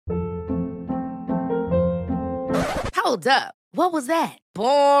Hold up. What was that?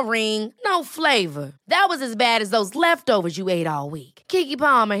 Boring. No flavor. That was as bad as those leftovers you ate all week. Keke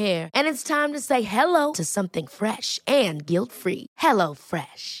Palmer here, and it's time to say hello to something fresh and guilt-free. Hello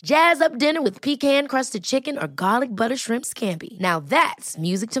Fresh. Jazz up dinner with pecan-crusted chicken or garlic butter shrimp scampi. Now that's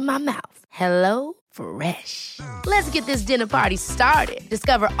music to my mouth. Hello Fresh. Let's get this dinner party started.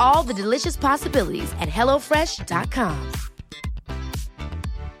 Discover all the delicious possibilities at hellofresh.com.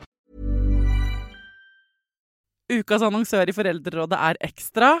 Ukas annonsør i Foreldrerådet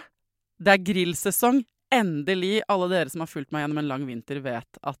Ekstra. Det grillsesong. Endelig, alle dere som har fulgt meg gjennom en lang vinter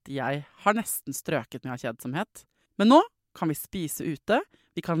vet at jeg har nesten strøket med av kjedsomhet. Men nå kan vi spise ute,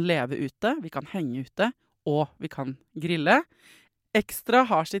 vi kan leve ute, vi kan henge ute, og vi kan grille. Ekstra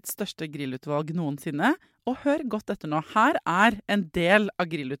har sitt største grillutvalg noensinne, og hør godt etter nå. Her en del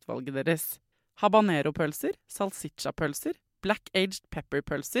av grillutvalget deres. Habanero-pølser, salsiccia-pølser, black-aged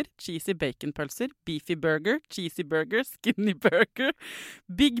pepper-pølser, cheesy bacon-pølser, beefy burger, cheesy burger, skinny burger,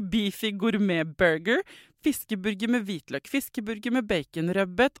 big beefy gourmet-burger, fiskeburger med hvitløk, fiskeburger med bacon,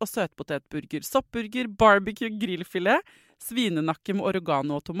 rødbet og søtpotetburger, soppburger, barbecue, grillfilet, svinenakke med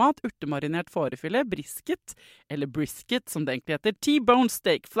oregano og tomat, urtemarinert fårefilet, brisket, eller brisket som det egentlig heter, T-bone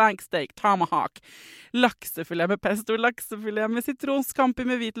steak, flank steak, tomahawk, laksefilet med pesto, laksefilet med sitron, scampi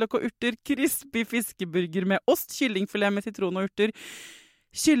med hvitløk og urter, crispy fiskeburger med ost, kyllingfilet med sitron og urter,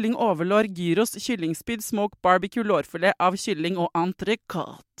 kylling overlår, gyros, kyllingspyd, smoke, barbecue, lårfilet av kylling og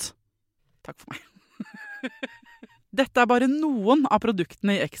entrecôte. Takk for meg. Dette bare noen av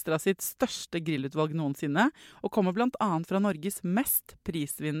produktene i Ekstra sitt største grillutvalg noensinne, og kommer blant annet fra Norges mest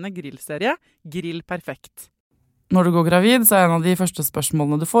prisvinnende grillserie, Grill Perfekt. Når du går gravid, så en av de første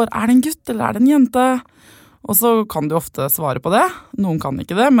spørsmålene du får, det en gutt eller det en jente? Og så kan du ofte svare på det. Noen kan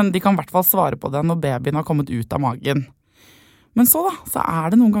ikke det, men de kan i hvert fall svare på det når babyen har kommet ut av magen. Men så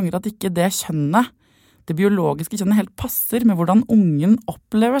det noen ganger at ikke det kjønnet, det biologiske kjønnet helt passer med hvordan ungen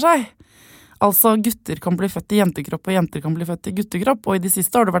opplever seg. Altså, gutter kan bli født i jentekropp, og jenter kan bli født i guttekropp, og i det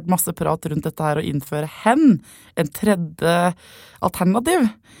siste har det vært masse prat rundt dette her å innføre hen, en tredje alternativ.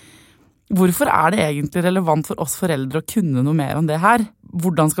 Hvorfor det egentlig relevant for oss foreldre å kunne noe mer om det her?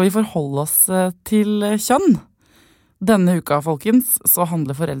 Hvordan skal vi forholde oss til kjønn? Denne uka, folkens, så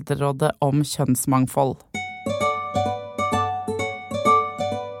handler Foreldrerådet om kjønnsmangfold.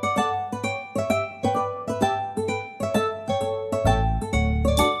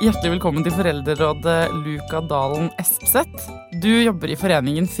 Hjertelig velkommen til Foreldrerådet, Luka Dalen Espseth. Du jobber i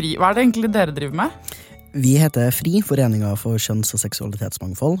foreningen FRI. Hva det egentlig dere driver med? Vi heter FRI, Foreningen for kjønns- og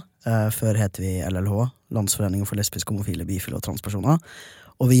seksualitetsmangfold. Før heter vi LLH, Landsforeningen for lesbiske, homofile, bifile og transpersoner.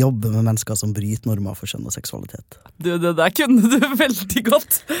 Og vi jobber med mennesker som bryter normer for kjønn og seksualitet. Det der kunne du veldig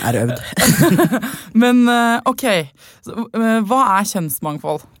godt. Øvd. Men ok, så, hva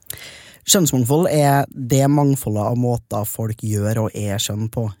kjønnsmangfold? Kjønnsmangfold det mangfoldet av måter folk gjør og kjønn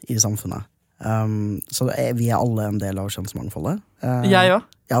på i samfunnet. Så vi alle en del av kjønnsmangfoldet. Jeg også?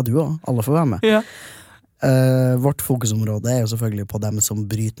 Ja, du også. Alle får være med. Ja. Vårt fokusområde jo selvfølgelig på dem som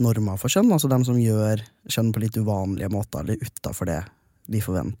bryter normer for kjønn, altså dem som gjør kjønn på litt uvanlige måter, eller utenfor det vi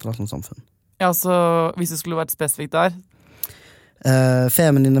forventer som samfunn. Ja, så hvis det skulle vært spesifikt der?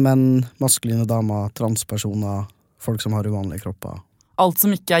 Feminine menn, maskuline damer, transpersoner, folk som har uvanlige kropper. Alt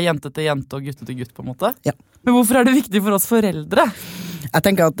som ikke jente til jente og gutte til gutt, på en måte? Ja. Men hvorfor det viktig for oss foreldre? Jeg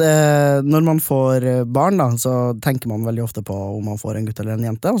tenker at når man får barn, da, så tenker man veldig ofte på om man får en gutt eller en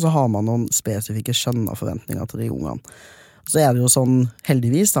jente, og så har man noen spesifikke skjønne forventninger til de ungene. Så det jo sånn,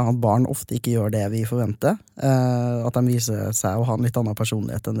 heldigvis, da, at barn ofte ikke gjør det vi forventer. At de viser seg å ha en litt annen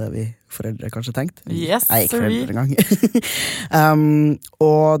personlighet enn det vi foreldre kanskje tenkte. Yes, jeg ikke foreldre engang.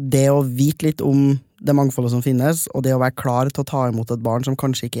 Og det å vite litt om det mangfoldet som finnes, og det å være klar til å ta imot et barn som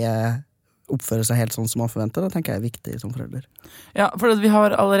kanskje ikke oppfører seg helt sånn som man forventer, det tenker jeg viktig som forelder. Ja, for vi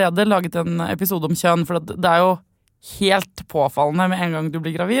har allerede laget en episode om kjønn, for det jo helt påfallende med en gang du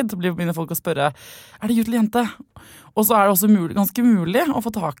blir gravid, så begynner folk å spørre, det gutt eller jente? Og så det også ganske mulig å få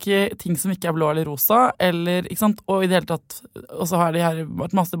tak i ting som ikke blå eller rosa, eller, ikke sant? Og i det hele tatt, og så har det her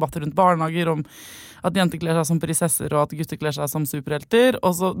vært masse debatter rundt barnehager om at jenter kler seg som prinsesser, og at gutter kler seg som superhelter,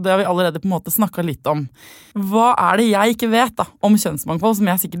 og så det har vi allerede på en måte snakket litt om. Hva det jeg ikke vet da, om kjønnsmangfold,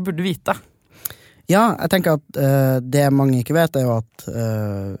 som jeg sikkert burde vite? Ja, jeg tenker at det mange ikke vet jo at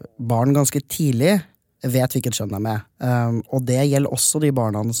barn ganske tidlig vet hvilket kjønn de og det gjelder også de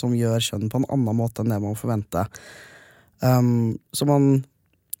barna som gjør kjønn på en annen måte enn det man forventer. Så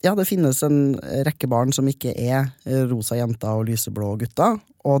det finnes en rekke barn som ikke rosa jenter og lyseblå gutter,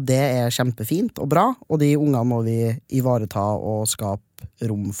 og det kjempefint og bra, og de ungene må vi ivareta og skape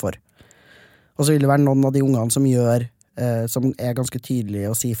rom for. Og så vil det være noen av de ungene som gjør som ganske tydelig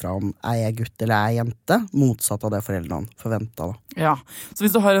å si fra om jeg gutt eller jeg jente, motsatt av det foreldrene forventer. Da. Ja, så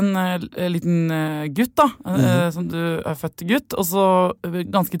hvis du har en liten gutt da, som du er født gutt, og så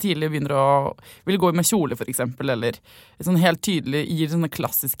ganske tidlig begynner å vil gå med kjole for eksempel, eller sånn helt tydelig gir sånne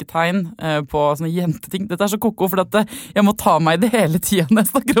klassiske tegn på sånne jenteting. Dette så koko, for jeg må ta meg i det hele tiden når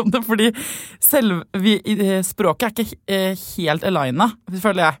jeg snakker om det, fordi språket ikke helt alignet,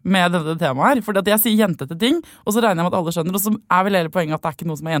 føler jeg, med dette temaet her. Fordi jeg sier jentete ting, og så regner jeg med at alle skjønner, og så vel hele poenget at det ikke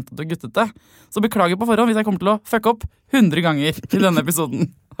noe som jentete og guttete. Så beklager på forhånd hvis jeg kommer til å fucke opp 100 ganger i denne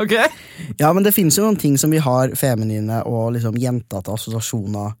episoden. Ok? Ja, men det finnes jo noen ting som vi har feminine og liksom jentete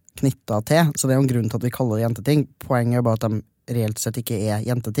assosiasjoner knyttet til, så det er jo en grunn til at vi kaller det jenteting. Poenget er bare at de reelt sett ikke er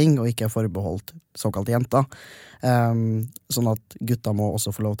jenteting, og ikke er forbeholdt såkalte jenter. Sånn at gutta må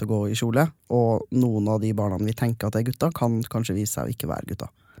også få lov til å gå i kjole, og noen av de barna vi tenker at er gutta, kan kanskje vise seg å ikke være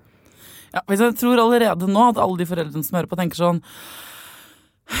gutta. Ja, hvis jeg tror allerede nå at alle de foreldrene som hører på tenker sånn,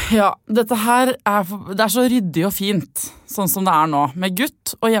 ja, dette her det så ryddig og fint, sånn som det nå, med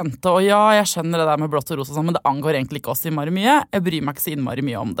gutt og jente, og ja, jeg skjønner det der med blått og rosa, men det angår egentlig ikke oss innmari mye, jeg bryr meg ikke så innmari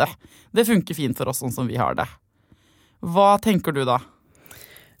mye om det. Det funker fint for oss sånn som vi har det. Hva tenker du da?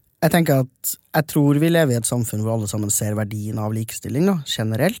 Jeg tenker at jeg tror vi lever i et samfunn hvor alle sammen ser verdien av likestilling da,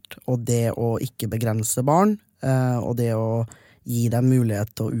 generelt, og det å ikke begrense barn, og det å gi dem mulighet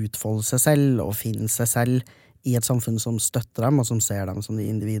til å utfolde seg selv og finne seg selv i et samfunn som støtter dem og som ser dem som de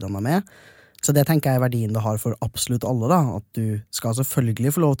individene de er. Så det tenker jeg er verdien det har for absolutt alle da, at du skal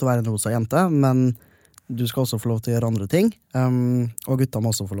selvfølgelig få lov til å være en rosa jente, men du skal også få lov til å gjøre andre ting, og gutta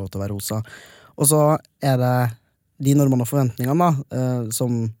må også få lov til å være rosa. Og så er det de normene og forventningene da,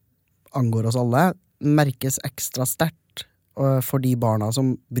 som angår oss alle, merkes ekstra sterkt for de barna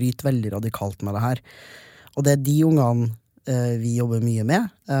som bryter veldig radikalt med det her. Og det er de ungene vi jobber mye med,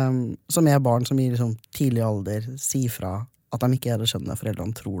 som er barn som i liksom tidlig alder sier fra at de ikke er det skjønne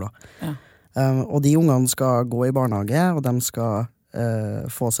foreldrene tror da. Ja. Og de ungene skal gå i barnehage, og de skal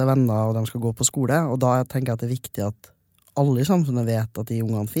få seg venner, og de skal gå på skole, og da tenker jeg at det er viktig at alle i samfunnet vet at de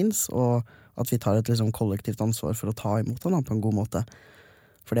ungene finnes, og at vi tar et liksom kollektivt ansvar for å ta imot dem på en god måte.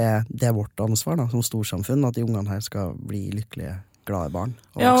 For det er vårt ansvar da, som storsamfunn, at de ungene her skal bli lykkelige, glade barn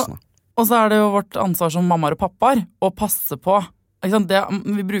og voksne. Ja. Og så det jo vårt ansvar som mammaer og pappaer å passe på.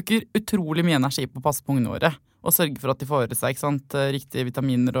 Vi bruker utrolig mye energi på å passe på ungene våre, og sørge for at de får i seg riktige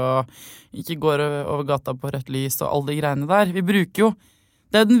vitaminer, og ikke går over gata på rødt lys, og alle de greiene der. Vi bruker jo,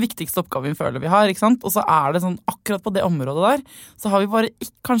 det den viktigste oppgaven vi føler vi har, ikke sant? Og så det sånn, akkurat på det området der, så har vi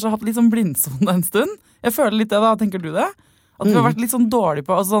bare kanskje hatt litt sånn blindsone en stund. Jeg føler litt det da, tenker du det? At vi har vært litt sånn dårlige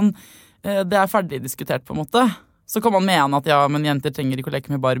på, altså sånn, det ferdig diskutert på en måte. Så kan man mene at ja, men jenter trenger ikke å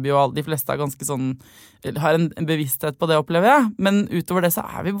leke med Barbie, og de fleste ganske sånn, har en bevissthet på det, opplever jeg. Men utover det så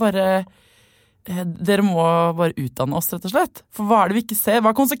vi bare, dere må bare utdanne oss, rett og slett. For hva det vi ikke ser?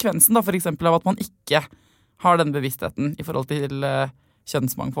 Hva konsekvensen da, for eksempel, av at man ikke har den bevisstheten i forhold til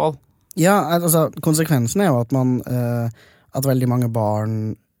kjønnsmangfold? Ja, altså, konsekvensen jo at at veldig mange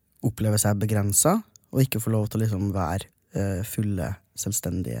barn opplever seg begrenset, og ikke får lov til å liksom være fulle,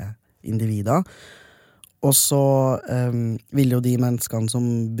 selvstendige individer. Og så vil jo de menneskene som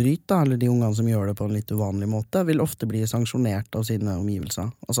bryter, eller de ungene som gjør det på en litt uvanlig måte, vil ofte bli sanksjonert av sine omgivelser.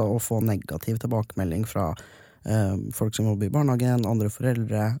 Altså å få negativ tilbakemelding fra folk som jobber i barnehagen, andre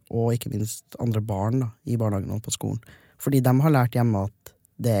foreldre, og ikke minst andre barn da, i barnehagen og på skolen. Fordi de har lært hjemme at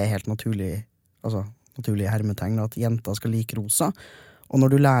det helt naturlig, altså naturlig hermetegn, at jenter skal like rosa. Og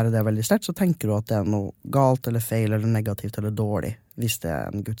når du lærer det veldig sterkt, så tenker du at det noe galt eller feil eller negativt eller dårlig, hvis det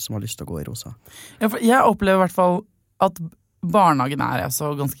en gutt som har lyst til å gå i rosa. Ja, for jeg opplever i hvert fall at barnehagen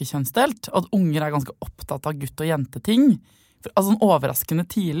så ganske kjønnsdelt, og at unger ganske opptatt av gutt- og jenteting. Altså overraskende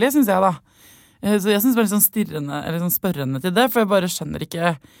tidlig, synes jeg da. Så jeg synes det litt sånn stirrende, eller sånn spørrende til det, for jeg bare skjønner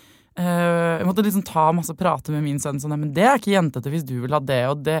ikke. Jeg måtte liksom ta masse prate med min sønn sånn, men det ikke jentete hvis du vil ha det,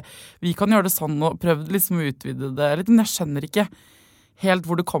 og det, vi kan gjøre det sånn, og prøvde liksom å utvide det litt, men jeg skjønner ikke helt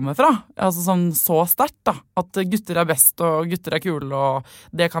hvor det kommer fra. Altså sånn så sterkt da, at gutter best, og gutter kule,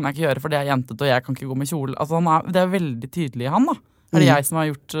 og det kan jeg ikke gjøre, for det jentete, og jeg kan ikke gå med kjole. Altså det veldig tydelig i han da. Det jeg som har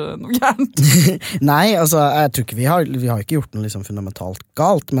gjort noe gærent? Nei, altså, jeg tror ikke vi har ikke gjort noe liksom fundamentalt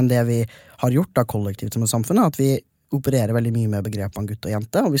galt, men det vi har gjort da kollektivt som et samfunn, at vi opererer veldig mye med begrepene gutt og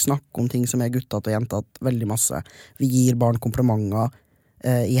jente, og vi snakker om ting som guttat og jentat veldig masse. Vi gir barn komplimenter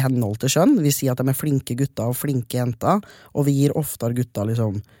i henhold til skjønn. Vi sier at de flinke gutter og flinke jenter, og vi gir oftere gutter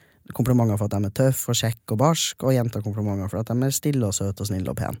liksom komplimenter for at de tøff og kjekk og barsk, og jenter komplimenter for at de stille og søte og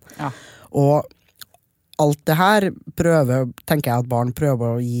snille og pen. Ja. Og alt det her tenker jeg at barn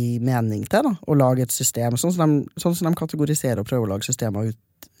prøver å gi mening til da, og lage et system, sånn som de kategoriserer og prøver å lage systemer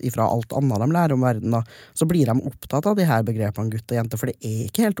ut ifra alt annet de lærer om verden, da, så blir de opptatt av de her begrepene gutt og jente, for det er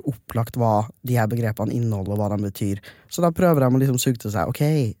ikke helt opplagt hva de her begrepene inneholder, og hva de betyr. Så da prøver de å liksom suge til seg,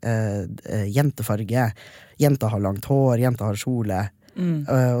 jentefarge, jenter har langt hår, jenter har kjole,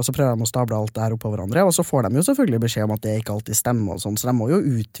 og så prøver de å stable alt det her opp på hverandre, og så får de jo selvfølgelig beskjed om at det ikke alltid stemmer og sånn, så de må jo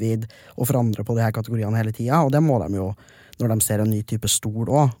utvide og forandre på de her kategoriene hele tiden, og det må de jo når de ser en ny type stol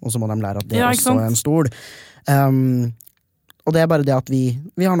også, og så må de lære at det også er en stol. Og det er bare det at vi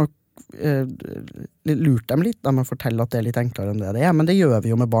har nok lurt dem litt, de må fortelle at det er litt enklere enn det er, men det gjør vi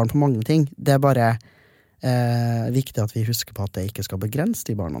jo med barn på mange ting. Det er bare viktig at vi husker på at det ikke skal begrense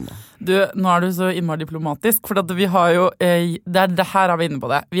de barna da. Du, nå er du så innmari diplomatisk, for at vi har jo, det her er vi inne på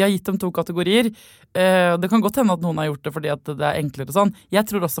det. Vi har gitt dem 2 kategorier, det kan godt hende at noen har gjort det fordi at det er enklere sånn. Jeg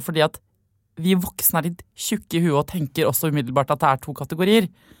tror også fordi at vi voksne er litt tjukke i huet og tenker også umiddelbart at det er 2 kategorier.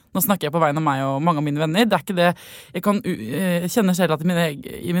 Nå snakker jeg på vegne av meg og mange av mine venner. Det er ikke det jeg kan kjenne selv at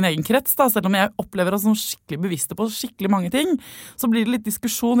i min egen krets, da, selv om jeg opplever oss som skikkelig bevisste på skikkelig mange ting, så blir det litt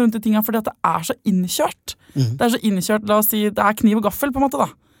diskusjon rundt de tingene fordi at det er så innkjørt. Det er så innkjørt, la oss si, det er kniv og gaffel på en måte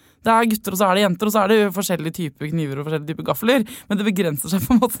da. Det er gutter, og så er det jenter, og så er det forskjellige typer kniver og forskjellige typer gaffler, men det begrenser seg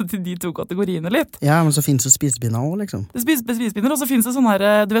på en måte til de 2 kategoriene litt. Ja, men så finnes det spisepinner også, liksom. Det spisepinner, og så finnes det sånn her,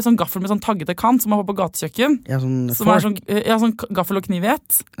 du vet, sånn gaffel med sånn taggete kant, som man har på gatekjøkken. Ja, sånn fork. Sånn gaffel og kniv i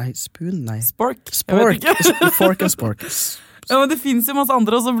ett. Nei, spoon, nei. Spork. Fork and spork. Ja, men det finnes jo masse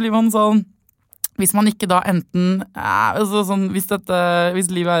andre, og så blir man sånn, hvis man ikke da enten, sånn, hvis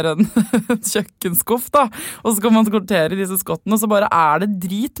livet er en kjøkkenskuff da, og så skal man kortere disse skottene, så bare er det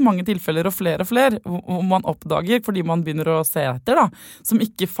drit mange tilfeller og flere hvor man oppdager, fordi man begynner å se etter da, som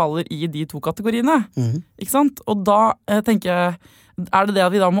ikke faller i de 2 kategoriene. Ikke sant? Og da tenker jeg, er det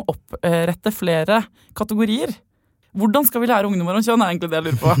at vi da må opprette flere kategorier? Hvordan skal vi lære ungdommer om kjønn, er egentlig det jeg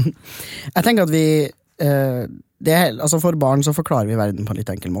lurer på. Jeg tenker at vi altså for barn så forklarer vi verden på en litt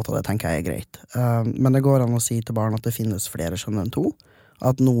enkel måte, og det tenker jeg er greit. Men det går an å si til barn at det finnes flere kjønn enn 2,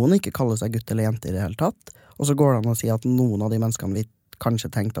 at noen ikke kaller seg gutt eller jente i det hele tatt, og så går det an å si at noen av de menneskene vi kanskje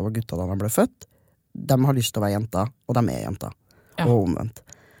tenkte var gutter da de ble født, de har lyst til å være jenter, og de er jenter, og omvendt.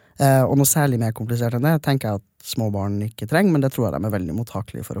 Og noe særlig mer komplisert enn det tenker jeg at små barn ikke trenger, men det tror jeg de er veldig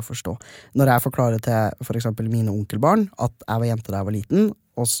mottakelige for å forstå. Når jeg forklarer til for eksempel mine onkelbarn at jeg var jente da jeg var liten,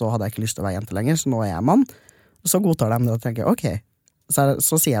 og så hadde jeg ikke lyst til å være jente lenger, så nå er jeg mann, så godtar de det og tenker, ok,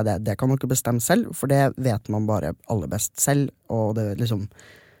 så sier jeg det kan dere bestemme selv, for det vet man bare aller best selv, og det er liksom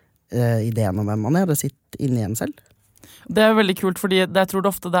ideen om hvem man er, det sitter inni en selv. Det er veldig kult, fordi jeg tror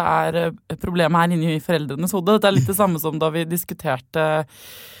det ofte det er problemet her inne i foreldrenes hode. Det er litt det samme som da vi diskuterte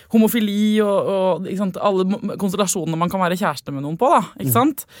homofili og ikke sant, alle konstellasjonene man kan være kjæreste med noen på, da, ikke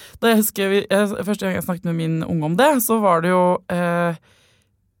sant? Da jeg husker, første gang jeg snakket med min unge om det, så var det jo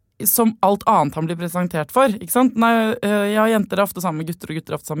som alt annet han blir presentert for, ikke sant? Nei, ja, jenter er ofte sammen med gutter, og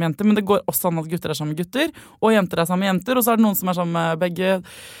gutter er ofte sammen med jenter, men det går også an at gutter er sammen med gutter, og jenter er sammen med jenter, og så er det noen som er sammen med begge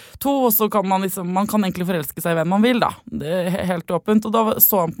 2, og så kan man man kan egentlig forelske seg i hvem man vil, da. Det er helt åpent, og da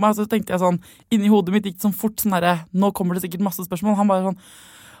så han på meg, og så tenkte jeg sånn, inni hodet mitt gikk sånn fort, sånn her, nå kommer det sikkert masse spørsmål, han bare sånn,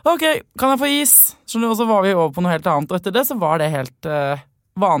 ok, kan jeg få is? Og så var vi over på noe helt annet, og etter det så var det helt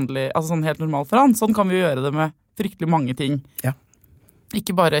vanlig, altså sånn helt normalt for han. Sånn kan vi jo gjøre det med fryktelig mange ting. Ja.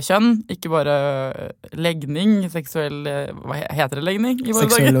 Ikke bare kjønn, ikke bare legning, seksuell, hva heter det legning?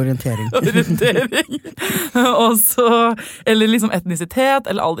 Seksuell orientering. Også, eller liksom etnisitet,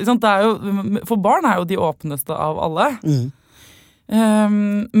 eller alt, ikke sant? Det er jo, for barn er jo de åpneste av alle.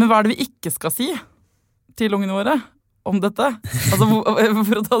 Men hva er det vi ikke skal si til ungene våre om dette? Altså,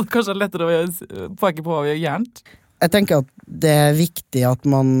 for å ta det kanskje lettere å peke på hva vi gjør gærent. Jeg tenker at det er viktig at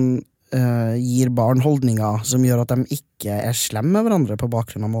man gir barn holdninger som gjør at de ikke er slemme med hverandre på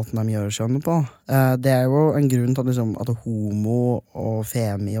bakgrunn av måten de gjør kjønn på. Det er jo en grunn til at, liksom, at homo og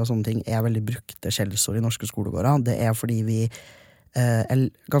femi og sånne ting er veldig brukte skjellsord i norske skolegårder. Det er fordi vi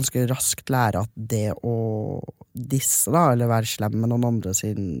ganske raskt lærer at det å disse da, eller være slem med noen andre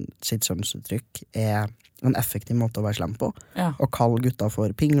sitt kjønnsuttrykk er en effektiv måte å være slem på. Ja. Å kalle gutter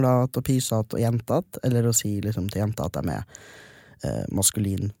for pinglat og pysatt og jentat, eller å si liksom, til jenter at de er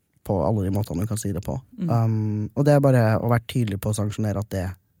maskulin på alle de måtene du kan si det på. Og det er bare å være tydelig på å sanksjonere at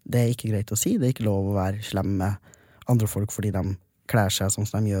det er ikke greit å si, det er ikke lov å være slem med andre folk fordi de klær seg sånn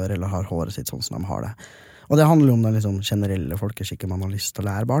som de gjør, eller har håret sitt sånn som de har det. Og det handler om den liksom, generelle folkeskikken man har lyst til å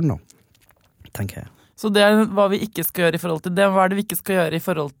lære barn nå, tenker jeg. Så det er hva vi ikke skal gjøre i forhold til det. Hva er det vi ikke skal gjøre i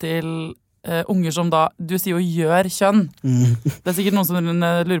forhold til unger som da, du sier jo gjør kjønn. Det er sikkert noen som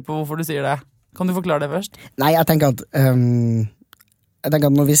lurer på hvorfor du sier det. Kan du forklare det først? Nei, jeg tenker at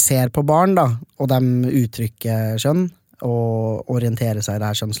når vi ser på barn da, og de uttrykker kjønn og orienterer seg i det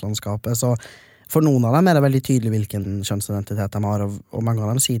her kjønnslandskapet, så For noen av dem det veldig tydelig hvilken kjønnsidentitet de har, og mange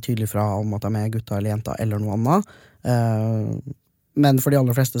av dem sier tydelig fra om at de gutter eller jenter eller noe annet. Men for de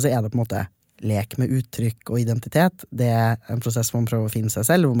aller fleste så det på en måte lek med uttrykk og identitet. Det en prosess hvor man prøver å finne seg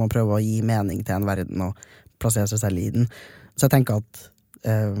selv, hvor man prøver å gi mening til en verden og plassere seg selv i den. Så jeg tenker at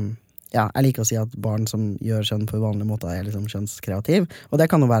jeg liker å si at barn som gjør kjønn på uvanlige måter liksom kjønnskreativ, og det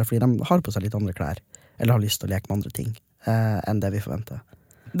kan jo være fordi de har på seg litt andre klær, eller har lyst til å leke med andre ting enn det vi forventer.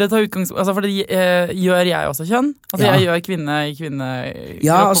 Det tar utgangspunkt, for det gjør jeg også kjønn. Jeg gjør kvinne i kvinnekropp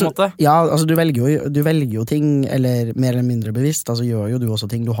på en måte. Ja, du velger jo ting, eller mer eller mindre bevisst, gjør jo du også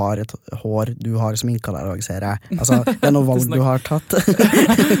ting. Du har et hår, du har sminka deg, ser jeg. Det noe valg du har tatt.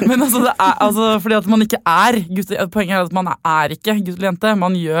 Men det fordi at man ikke poenget at man ikke gutt eller jente,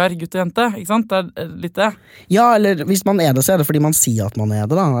 man gjør gutt og jente, ikke sant? Det litt det. Ja, eller hvis man det, så det fordi man sier at man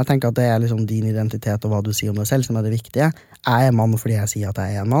det da. Jeg tenker at det liksom din identitet og hva du sier om deg selv som det viktige. Jeg mann fordi jeg sier at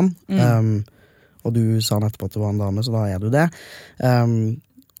jeg en mann, og du sa nettopp at du var en dame, så da du det.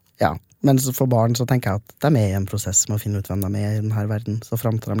 Men for barn så tenker jeg at de i en prosess med å finne ut hvem de i denne verden, så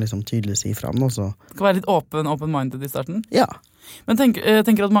frem til de liksom tydelig sier frem noe, så... Det kan være litt open-minded i starten? Ja. Men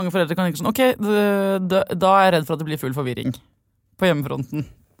tenker at mange foreldre kan tenke sånn, ok, da jeg redd for at det blir full forvirring på hjemmefronten.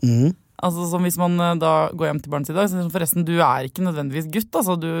 Som hvis man da går hjem til barnet sitt, så forresten, du ikke nødvendigvis gutt,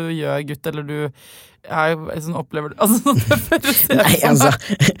 du gjør gutt, eller du opplever Nei,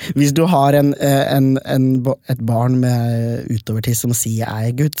 hvis du har et barn med utovertiss som sier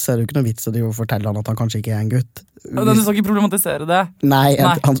jeg gutt, så det jo ikke noe vits å fortelle han at han kanskje ikke en gutt. Du skal ikke problematisere det? Nei.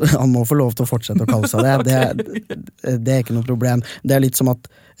 Han må få lov til å fortsette å kalle seg det. Okay. Det ikke noe problem. Det litt som at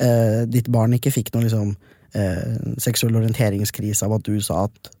ditt barn ikke fikk noe liksom seksuell orienteringskrise av at du sa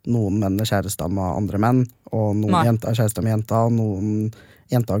at noen menn kjærester med andre menn, og noen jenter kjærester med jenter, og noen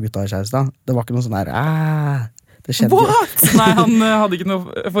jenter og gutter kjærester. Det var ikke noe sånn her det skjedde. What? Nei, han hadde ikke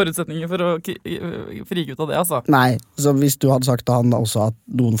noen forutsetninger for å frige ut av det, Nei, så hvis du hadde sagt til han også at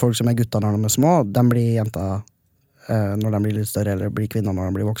noen folk som gutter når de små, de blir jenter når de blir litt større, eller blir kvinner når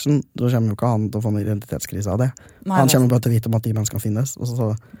de blir voksen, da kommer jo ikke han til å få en identitetskrise av det. Nei, han kommer bare til å vite om at de menneskene finnes.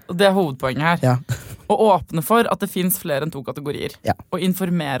 Og det hovedpoenget her. Ja. Å åpne for at det finnes flere enn 2 kategorier. Ja. Og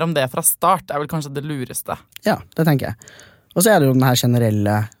informere om det fra start vel kanskje det lureste. Ja, det tenker jeg. Og så det jo den her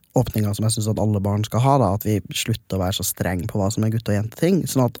generelle åpninga som jeg synes at alle barn skal ha, da, at vi slutter å være så streng på hva som gutt- og jenteting,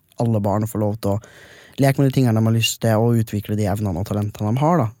 sånn at alle barn får lov til å leke med de tingene de har lyst til, og utvikle de evnene og talentene de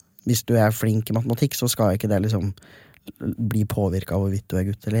har, da. Hvis du flink i matematikk, så skal ikke det liksom bli påvirket av hvorvidt du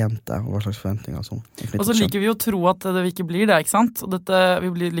gutt eller jente, og hva slags forventninger sånn. Og så liker vi jo tro at det ikke blir det, ikke sant? Og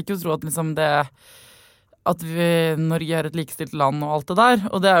vi liker jo tro at liksom det at Norge et likestilt land og alt det der,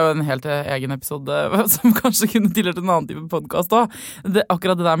 og det jo en helt egen episode som kanskje kunne tilhørt en annen type podcast også,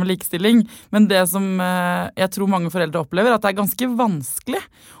 akkurat det der med likestilling. Men det som jeg tror mange foreldre opplever, at det ganske vanskelig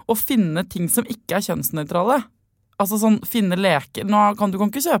å finne ting som ikke kjønnsnøytrale. Finne leker. Nå kan du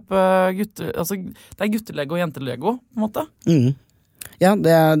ikke kjøpe det guttelego og jentelego, på en måte. Ja,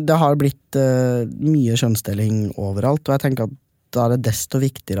 det har blitt mye kjønnsdeling overalt, og jeg tenker at da det desto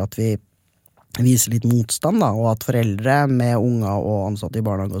viktigere at vi viser litt motstand, da, og at foreldre med unger og ansatte i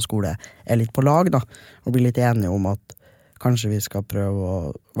barnehage og skole litt på lag, da, og blir litt enige om at kanskje vi skal prøve å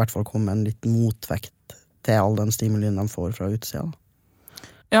i hvert fall komme med en litt motvekt til all den stimulien de får fra utsida.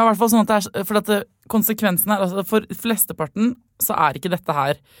 Ja, i hvert fall sånn at for at konsekvensen for flesteparten så ikke dette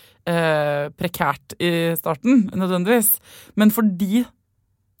her prekært i starten, nødvendigvis. Men fordi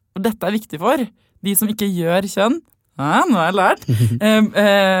dette viktig for de som ikke gjør kjønn, nå har jeg lært,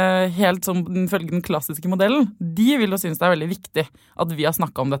 helt som følge den klassiske modellen, de vil jo synes det veldig viktig at vi har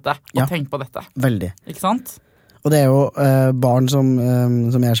snakket om dette, og tenkt på dette. Veldig. Ikke sant? Og det jo barn som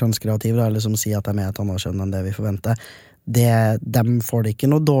kjønnskreative, eller som sier at de et annet kjønn enn det vi forventer. De får det ikke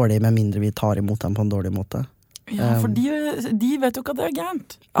noe dårlig med mindre vi tar imot dem på en dårlig måte. Ja, for de vet jo ikke at det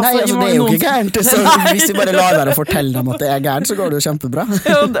gærent. Nei, det jo ikke gærent. Så hvis vi bare lar være å fortelle dem at det gærent, så går det jo kjempebra.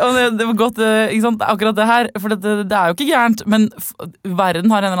 Ja, det var godt, ikke sant, akkurat det her, for det jo ikke gærent, men verden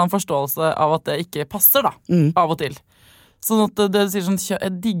har en eller annen forståelse av at det ikke passer da, av og til. Sånn at det sier sånn,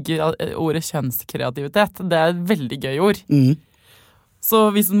 jeg digger ordet kjønnskreativitet, det et veldig gøy ord. Så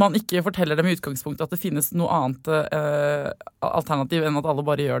hvis man ikke forteller dem i utgangspunktet at det finnes noe annet alternativ enn at alle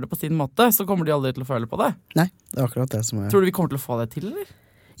bare gjør det på sin måte, så kommer de aldri til å føle på det. Nei, det akkurat det som Tror du vi kommer til å få det til, eller?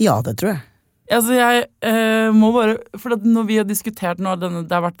 Ja, det tror jeg. Altså jeg må bare, for når vi har diskutert nå, det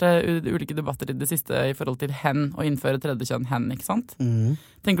har vært ulike debatter i det siste i forhold til hen, å innføre tredje kjønn hen, ikke sant?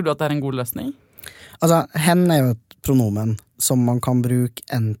 Tenker du at det en god løsning? Altså, hen jo et pronomen som man kan bruke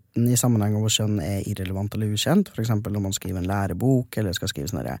enten i sammenheng hvor kjønn irrelevant eller ukjent, for eksempel når man skriver en lærebok, eller skal skrive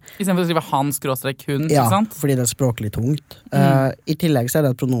sånne... I stedet for å skrive han/hun, ja, ikke sant? Fordi det språklig tungt. I tillegg så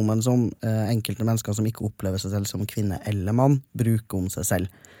det et pronomen som enkelte mennesker som ikke opplever seg selv som kvinne eller mann, bruker om seg selv.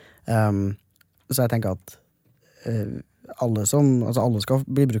 Så jeg tenker at alle skal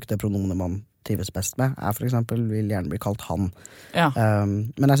bli brukt det pronomenet man trives best med. Jeg for eksempel vil gjerne bli kalt han. Ja.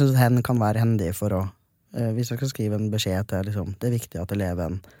 Men jeg synes hen kan være hendig for å hvis jeg skal skrive en beskjed til liksom, det viktig at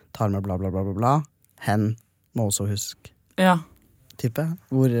eleven tar med bla bla bla bla bla, hen må også huske type,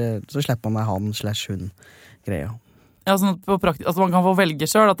 hvor så slipper man han/hun greia. Ja, sånn at altså man kan få velge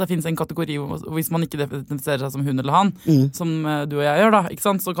selv at det finnes en kategori hvis man ikke identifiserer seg som hun eller han, som du og jeg gjør da, ikke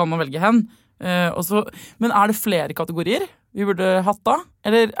sant? Så kan man velge hen. Men det flere kategorier vi burde hatt da?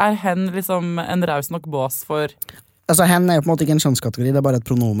 Eller hen liksom en raus nok bås for... Altså, hen jo på en måte ikke en kjønnskategori, det bare et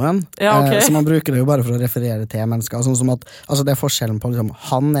pronomen. Ja, okay. Så man bruker det jo bare for å referere til mennesker. Sånn som at, altså det forskjellen på liksom,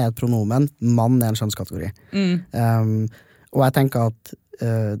 han et pronomen, mann en kjønnskategori. Og jeg tenker at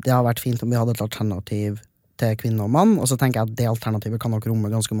det har vært fint om vi hadde et alternativ til kvinne og mann, og så tenker jeg at det alternativet kan nok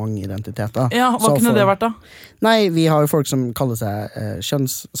romme ganske mange identiteter. Ja, hva kunne det vært da? Nei, vi har jo folk som kaller seg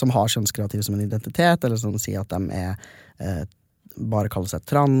som har kjønnskreativ som en identitet, eller som sier at de bare kaller seg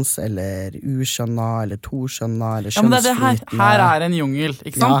trans, eller uskjønna, eller toskjønna, eller kjønnsflytende. Men her en jungel,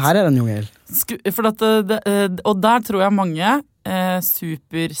 ikke sant? Ja, her en jungel. For og der tror jeg mange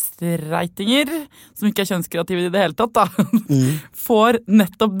superstreitinger, som ikke kjønnskreative i det hele tatt, da, får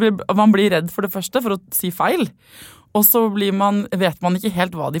nettopp, man blir redd for det første, for å si feil. Og så vet man ikke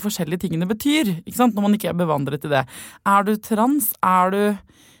helt hva de forskjellige tingene betyr, ikke sant? Når man ikke bevandret i det. Du trans? Du...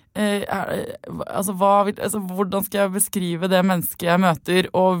 hvordan skal jeg beskrive det mennesket jeg møter,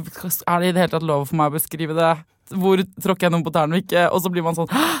 og det i det hele tatt lov for meg å beskrive det, hvor tråkker jeg noen på tærne og ikke, og så blir man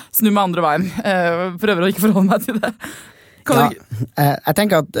sånn, snu meg andre veien, prøver å ikke forholde meg til det. Jeg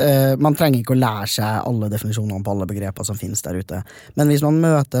tenker at man trenger ikke å lære seg alle definisjonene på alle begreper som finnes der ute, men hvis man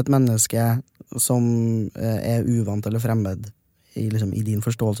møter et menneske som uvant eller fremmed i din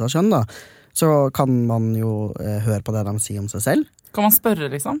forståelse av kjønn da, så kan man jo høre på det de sier om seg selv. Kan man spørre,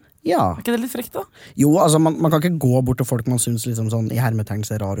 liksom? Ja. Ikke det litt frekt, da? Jo, altså, man kan ikke gå bort til folk man synes liksom sånn, i hermetegn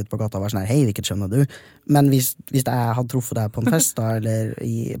ser rar ut på gata og være sånn her, hei, hvilket kjønn du? Men hvis jeg hadde truffet deg på en fest da, eller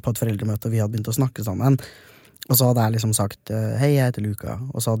på et foreldremøte, og vi hadde begynt å snakke sammen, og så hadde jeg liksom sagt, hei, jeg heter Luka,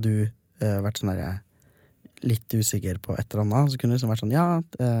 og så hadde du vært sånn her, litt usikker på et eller annet, så kunne det liksom vært sånn, ja,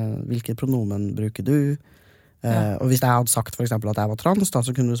 hvilket pronomen bruker du? Og hvis jeg hadde sagt for eksempel at jeg var trans, da,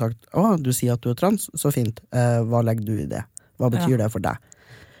 så kunne du sagt, du sier at du trans, så fint, hva legger du i det? Hva betyr det for deg?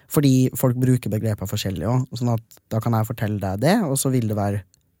 Fordi folk bruker begreper forskjellig også, sånn at da kan jeg fortelle deg det, og så vil det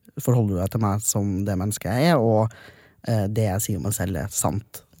forholder du deg til meg som det mennesket jeg og det jeg sier om meg selv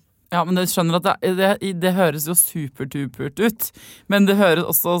sant. Ja, men jeg skjønner at det høres jo superdupert ut, men det høres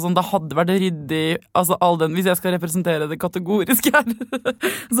også sånn, det hadde vært ryddig, altså hvis jeg skal representere det kategorisk her,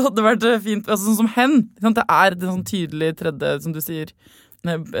 så hadde det vært fint, altså sånn som hen, det det sånn tydelig tredje, som du sier,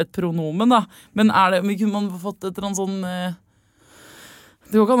 et pronomen da, men kunne man fått et eller annet sånn,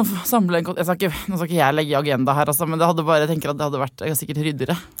 det går ikke an å samle nå skal ikke jeg legge agenda her, altså, men det hadde bare, jeg tenker at det hadde vært sikkert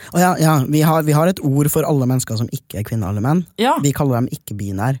ryddere. Ja, vi har et ord for alle mennesker som ikke kvinner eller menn. Ja. Vi kaller dem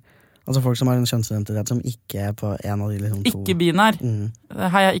ikke-binær. Altså folk som har en kjønnsidentitet som ikke på en av de liksom to. Ikke-binær?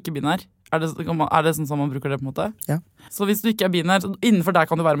 Hei, jeg ikke-binær. Er det sånn som man bruker det på en måte? Ja. Så hvis du ikke binær, innenfor der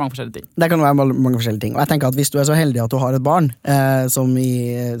kan det være mange forskjellige ting? Det kan være mange forskjellige ting. Og jeg tenker at hvis du så heldig at du har et barn som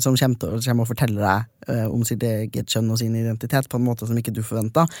kommer og forteller deg om sitt eget kjønn og sin identitet på en måte som ikke du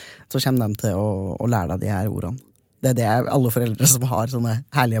forventer, så kommer de til å lære deg de her ordene. Det det alle foreldre som har sånne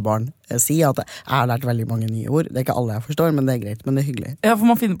herlige barn sier, at jeg har lært veldig mange nye ord. Det ikke alle jeg forstår, men det greit, men det hyggelig. Ja, for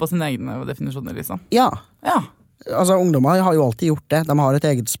man finner på sine egne definisjoner, liksom. Ja. Ja. Altså, ungdommer har jo alltid gjort det. De har et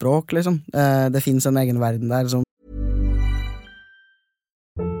eget språk, liksom. Det finnes en egen verden der som...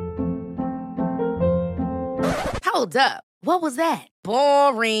 Hold up. What was that?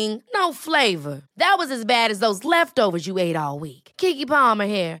 Boring. No flavor. That was as bad as those leftovers you ate all week. Keke Palmer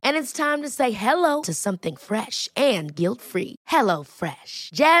here, and it's time to say hello to something fresh and guilt-free. Hello Fresh.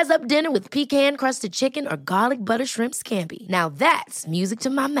 Jazz up dinner with pecan-crusted chicken or garlic butter shrimp scampi. Now that's music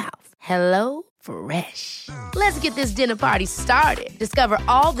to my mouth. Hello Fresh. Let's get this dinner party started. Discover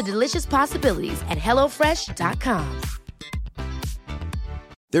all the delicious possibilities at HelloFresh.com.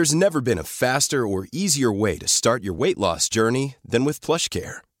 There's never been a faster or easier way to start your weight loss journey than with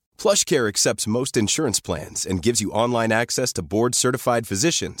PlushCare. PlushCare accepts most insurance plans and gives you online access to board-certified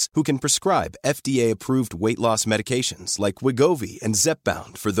physicians who can prescribe FDA-approved weight loss medications like Wegovy and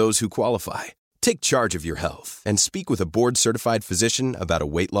Zepbound for those who qualify. Take charge of your health and speak with a board-certified physician about a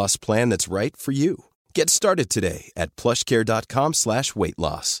weight loss plan that's right for you. Get started today at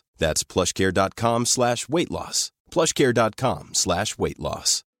plushcare.com/weightloss. That's plushcare.com/weightloss.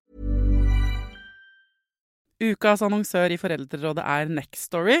 plushcare.com/weightloss. Ukas annonsør i Foreldrerådet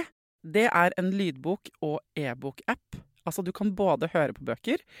Nextory. Det en lydbok- og e-bok-app. Altså du kan både høre på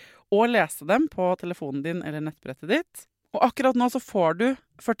bøker og lese dem på telefonen din eller nettbrettet ditt. Og akkurat nå så får du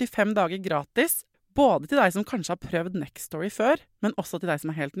 45 dager gratis, både til deg som kanskje har prøvd Nextory før, men også til deg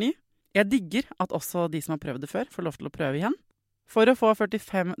som helt ny. Jeg digger at også de som har prøvd det før får lov til å prøve igjen. For å få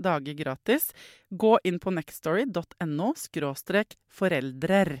 45 dager gratis, gå inn på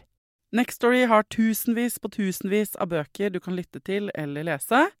nextory.no/foreldrer. Nextory har tusenvis på tusenvis av bøker du kan lytte til eller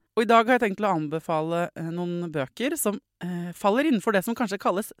lese. Og i dag har jeg tenkt å anbefale noen bøker som faller innenfor det som kanskje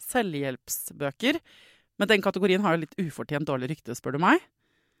kalles selvhjelpsbøker. Men den kategorien har jo litt ufortjent dårlig rykte, spør du meg.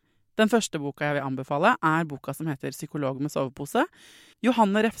 Den første boka jeg vil anbefale boka som heter Psykolog med sovepose.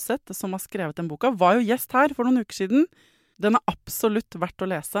 Johanne Refseth, som har skrevet den boka, var jo gjest her for noen uker siden. Den absolutt verdt å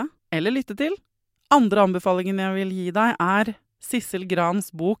lese eller lytte til. Andre anbefalingen jeg vil gi deg Sissel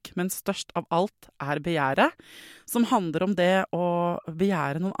Grans bok, men størst av alt begjæret, som handler om det å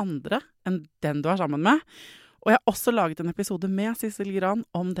begjære noen andre enn den du sammen med. Og jeg har også laget en episode med Sissel Gran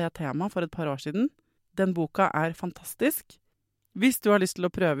om det temaet for et par år siden. Den boka fantastisk. Hvis du har lyst til å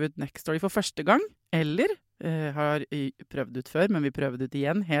prøve ut Nextory for første gang, eller har prøvd ut før, men vi prøver ut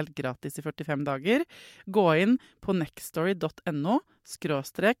igjen helt gratis i 45 dager, gå inn på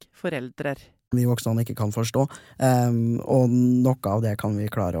nextory.no/foreldrer. Vi voksne ikke kan forstå, og noe av det kan vi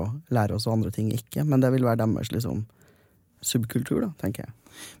klare å lære oss, og andre ting ikke, men det vil være deres liksom, subkultur, da, tenker jeg.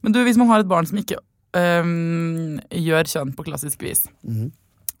 Men du, hvis man har et barn som ikke gjør kjønn på klassisk vis,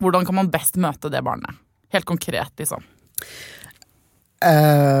 hvordan kan man best møte det barnet? Helt konkret, liksom.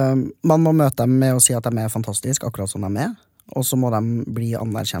 Man må møte dem med å si at de fantastiske, akkurat som de og så må de bli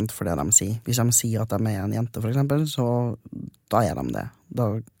anerkjent for det de sier. Hvis de sier at de en jente, for eksempel, så da de det.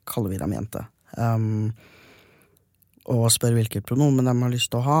 Da kaller vi dem jente. Og spør hvilket pronomen de har lyst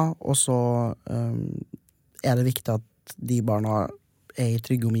til å ha, og så det viktig at de barna i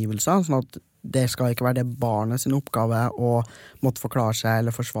trygge omgivelser, sånn at det skal ikke være det barnet sin oppgave å måtte forklare seg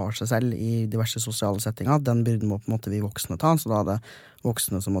eller forsvare seg selv i diverse sosiale settinger. Den byrden må på en måte vi voksne ta, så da det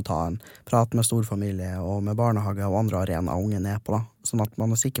voksne som må ta en prat med storfamilie og med barnehage og andre arenaer ungen på, da. Sånn at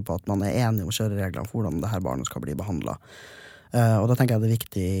man sikker på at man enig om kjøreregler for hvordan det her barnet skal bli behandlet. Og da tenker jeg det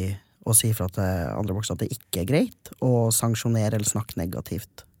viktig å si fra til andre voksne at det ikke greit å sanksjonere eller snakke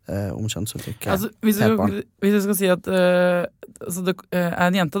negativt om kjønnsuttrykket. Altså, hvis du skal si at altså det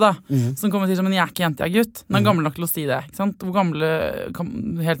en jente da, som kommer og sier men jeg ikke jente, jeg gutt. Den gammel nok til å si det, ikke sant? Hvor gamle,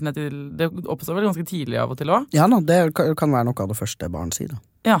 helt ned til, det oppstår vel ganske tidlig av og til også? Ja, det kan være noe av det første barn sier da.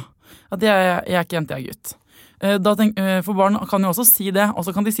 Ja, at jeg ikke jente, jeg gutt. For barn kan jo også si det, og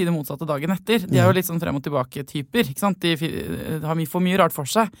så kan de si det motsatte dagen etter. De jo litt sånn frem og tilbake typer, ikke sant? De får mye rart for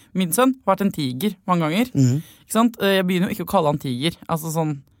seg. Min sønn har vært en tiger mange ganger, ikke sant? Jeg begynner jo ikke å kalle han tiger, altså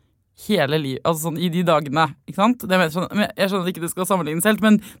sånn hele livet, altså sånn i de dagene, ikke sant? Jeg skjønner ikke det skal sammenlignes helt,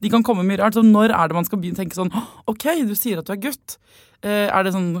 men de kan komme mye rart. Så når det man skal begynne å tenke sånn, ok, du sier at du gutt.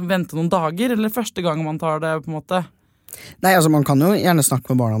 Det sånn, vente noen dager, eller første gang man tar det på en måte? Nei, altså man kan jo gjerne snakke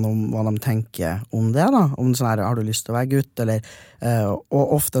med barna om hva de tenker om det da, om sånn her, har du lyst til å være gutt, eller, og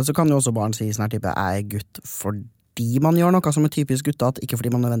ofte så kan jo også barn si sånn her type, jeg gutt fordi man gjør noe som typisk guttete, ikke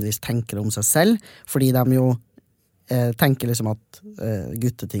fordi man nødvendigvis tenker om seg selv, fordi de jo tenker liksom at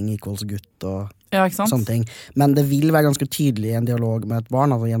gutteting equals gutt og sånne ting. Men det vil være ganske tydelig i en dialog med et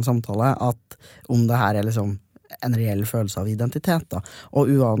barn, altså i en samtale, at om det her liksom en reell følelse av identitet da. Og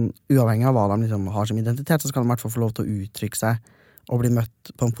uavhengig av hva de liksom har som identitet, så skal de i hvert fall få lov til å uttrykke seg og bli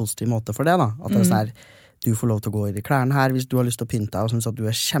møtt på en positiv måte for det da. At det sånn her, du får lov til å gå i de klærne her hvis du har lyst til å pynte deg og synes at du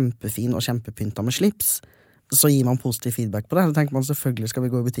kjempefin og kjempepynta med slips. Så gir man positiv feedback på det. Så tenker man selvfølgelig skal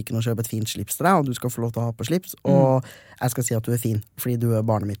vi gå i butikken og kjøpe et fint slips til deg, og du skal få lov til å ha på slips, og jeg skal si at du fin, fordi du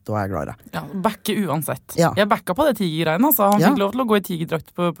barnet mitt, og jeg glad i deg. Ja, backe uansett. Ja. Jeg backa på det tigergreiene, altså. Han fikk lov til å gå i tigerdrakt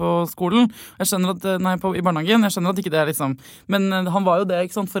på skolen. Jeg skjønner at, i barnehagen, jeg skjønner at ikke det liksom, men han var jo det,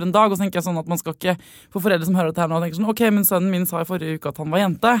 ikke sant, for en dag, og så tenker jeg sånn at man skal ikke, for foreldre som hører dette her nå, tenker sånn, ok, men sønnen min sa i forrige uke at han var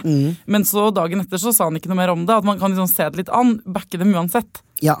jente, men så dagen etter så sa han ikke noe mer om det, at man kan liksom se det litt an, backe dem uansett.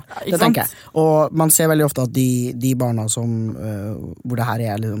 Ja, det tenker jeg. Og man ser veldig ofte at de barna som, hvor det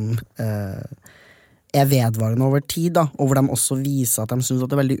her liksom, vedvarende over tid, da, og hvor de også viser at de synes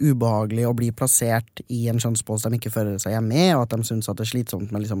at det veldig ubehagelig å bli plassert i en kjønnspose de ikke føler seg hjemme i, og at de synes at det slitsomt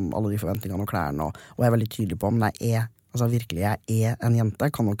med liksom alle de forventningene og klærne, og veldig tydelig på om jeg altså virkelig jeg en jente,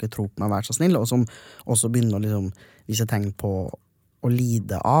 kan dere tro på meg, være så snill, og som også begynner å liksom vise tegn på å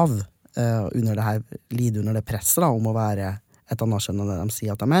lide av under det her, lide under det presset da, om å være et annet kjønn enn det de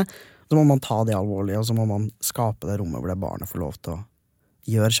sier at de så må man ta det alvorlig, og så må man skape det rommet hvor det barnet får lov til å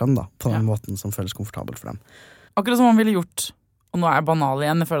gjøre kjønn da, på den måten som føles komfortabelt for dem. Akkurat som man ville gjort, og nå er jeg banal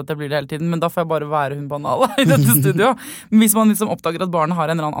igjen, jeg føler at jeg blir det hele tiden, men da får jeg bare være hun banale i dette studio. Men hvis man liksom oppdager at barnet har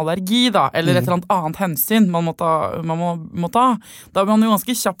en eller annen allergi da, eller et eller annet hensyn man må ta, da blir man jo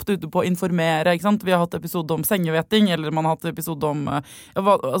ganske kjapt ute på å informere, ikke sant? Vi har hatt episode om sengevetting, eller man har hatt episode om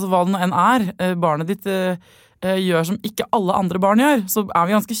hva det nå enn barnet ditt gjør som ikke alle andre barn gjør, så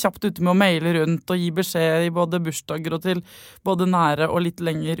vi ganske kjapt ute med å maile rundt og gi beskjed i både bursdager og til både nære og litt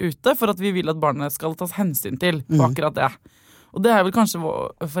lenger ute, for at vi vil at barnet skal tas hensyn til på akkurat det. Og det vel kanskje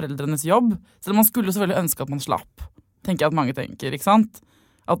foreldrenes jobb, selv om man skulle selvfølgelig ønske at man slapp. Tenker jeg at mange tenker, ikke sant?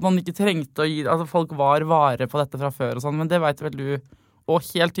 At man ikke trengte å gi, altså folk var vare på dette fra før og sånn, men det vet vel du, og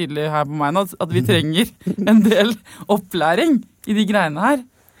helt tydelig her på meg nå, at vi trenger en del opplæring i de greiene her.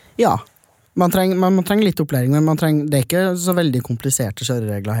 Ja, man trenger litt opplæring, men det ikke så veldig kompliserte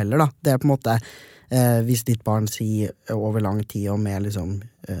kjøreregler heller da. Det på en måte, hvis ditt barn sier over lang tid og med liksom,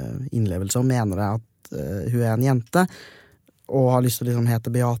 innlevelse og mener det at hun en jente, og har lyst til å liksom, hete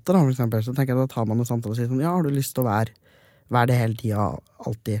Beate da, for eksempel, så tenker jeg da tar man en samtale og sier sånn, ja, har du lyst til å være det hele tiden,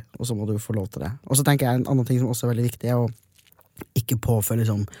 alltid, og så må du få lov til det. Og så tenker jeg en annen ting som også veldig viktig å ikke påføre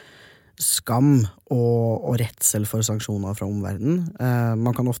liksom, skam og redsel for sanksjoner fra omverdenen.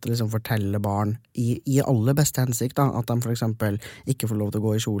 Man kan ofte liksom fortelle barn i aller beste hensikt da, at de for eksempel ikke får lov til å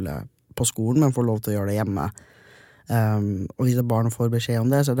gå i kjole på skolen, men får lov til å gjøre det hjemme. Og hvis barn får beskjed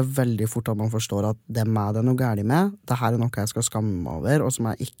om det, så det veldig fort at man forstår at det det noe gærlig med. Dette noe jeg skal skamme meg over, og som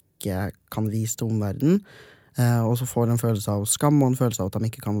jeg ikke kan vise til omverdenen. Og så får de en følelse av skam og en følelse av at de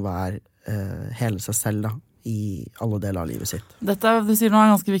ikke kan være hele seg selv da, i alle deler av livet sitt. Dette du sier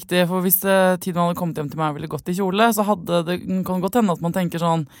noe ganske viktig, for hvis tiden hadde kommet hjem til meg og ville gått i kjole, så kan godt hende at man tenker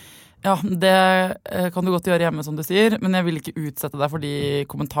sånn, ja, det kan du godt gjøre hjemme som du sier, men jeg vil ikke utsette deg for de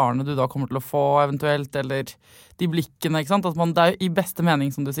kommentarene du da kommer til å få eventuelt, eller de blikkene, ikke sant? At det i beste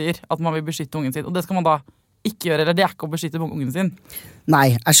mening som du sier, at man vil beskytte ungen sin, og det skal man da ikke gjøre, eller det ikke å beskytte ungen sin.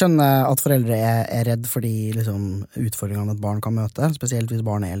 Nei, jeg skjønner at foreldre redd for de liksom, utfordringene et barn kan møte, spesielt hvis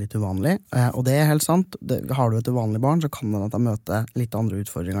barnet litt uvanlig, og det helt sant. Har du et uvanlig barn, så kan det at de møter litt andre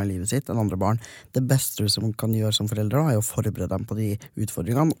utfordringer i livet sitt enn andre barn. Det beste du kan gjøre som foreldre da, å forberede dem på de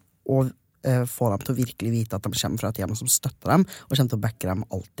utfordringene, og få dem til å virkelig vite at de kommer fra et hjem som støtter dem, og kommer til å backe dem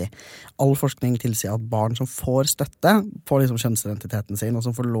alltid. All forskning tilsier at barn som får støtte på liksom kjønnsidentiteten sin, og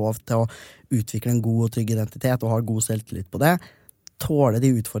som får lov til å utvikle en god og trygg identitet, og har god selvtillit på det, tåler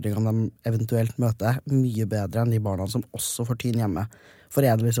de utfordringene de eventuelt møter mye bedre enn de barna som også får tyn hjemme. For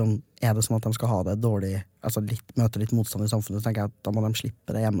det det sånn at de skal ha det dårlig, altså møte litt motstand i samfunnet, så tenker jeg at da må de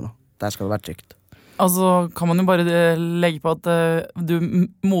slippe det hjemme da. Der skal det være trygt. Altså kan man jo bare legge på at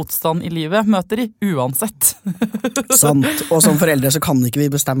motstand i livet møter uansett. Sant, og som foreldre så kan ikke vi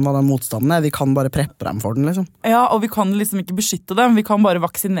bestemme hva den motstanden vi kan bare preppe dem for den liksom. Ja, og vi kan liksom ikke beskytte dem, vi kan bare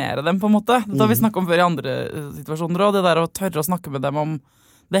vaksinere dem på en måte. Det har vi snakket om før i andre situasjoner også, det der å tørre å snakke med dem om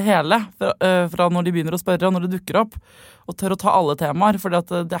det hele, fra når de begynner å spørre og når det dukker opp, og tørre å ta alle temaer, for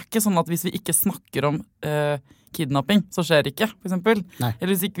det ikke sånn at hvis vi ikke snakker om kidnapping, så skjer det ikke, for eksempel. Nei.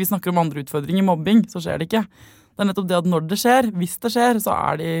 Eller hvis ikke vi snakker om andre utfordringer, mobbing, så skjer det ikke. Det nettopp det at når det skjer, hvis det skjer, så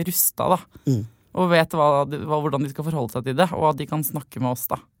de rustet da. Og vet hvordan de skal forholde seg til det, og at de kan snakke med oss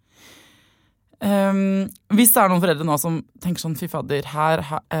da. Hvis det noen foreldre nå som tenker sånn, fy fader,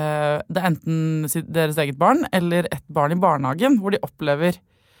 det enten deres eget barn, eller et barn i barnehagen, hvor de opplever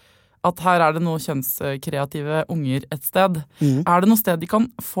at her det noen kjønnskreative unger et sted. Det noe sted de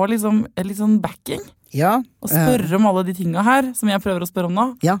kan få liksom, litt sånn backing? Ja. Og spørre om alle de tingene her, som jeg prøver å spørre om nå?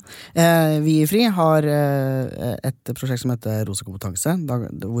 Ja, vi i FRI har et prosjekt som heter Rosa kompetanse,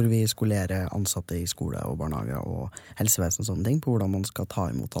 hvor vi skolerer ansatte i skole og barnehage og helsevesen og sånne ting, på hvordan man skal ta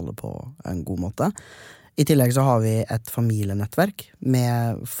imot alle på en god måte. I tillegg så har vi et familienettverk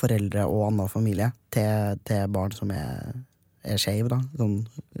med foreldre og annen familie til barn som skeiv da, sånn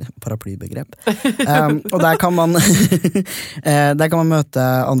paraplybegrep. Og der kan man møte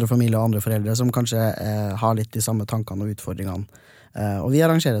andre familier og andre foreldre som kanskje har litt de samme tankene og utfordringene. Og vi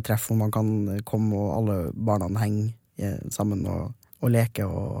arrangerer treff hvor man kan komme og alle barna henger sammen og leke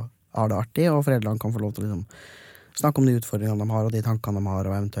og ha det artig, og foreldrene kan få lov til å liksom, snakke om de utfordringene de har og de tankene de har,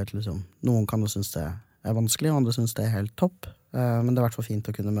 og eventuelt liksom, noen kan jo synes det vanskelig, og andre synes det helt topp. Men det i hvert fall fint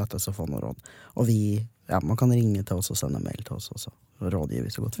å kunne møtes og få noe råd. Og man kan ringe til oss og sende mail til oss også.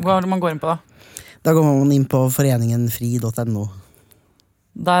 Rådgiver så godt. Hva man går inn på da? Da går man inn på foreningenfri.no.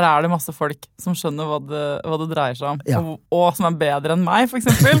 Der det masse folk som skjønner hva det dreier seg om. Ja. Og som bedre enn meg, for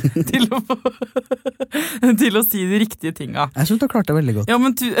eksempel, til å si de riktige tinga. Jeg synes du har klart det veldig godt. Ja,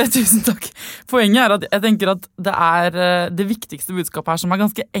 men tusen takk. Poenget at jeg tenker at det viktigste budskapet her, som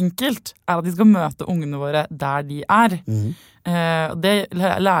ganske enkelt, at vi skal møte ungene våre der de er. Det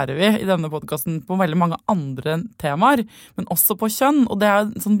lærer vi i denne podcasten på veldig mange andre temaer, men også på kjønn, og det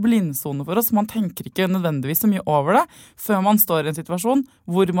en sånn blindsone for oss. Man tenker ikke nødvendigvis så mye over det før man står i en situasjon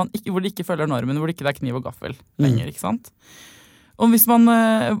hvor det ikke følger normen, hvor det ikke kniv og gaffel lenger, ikke sant? Og hvis man,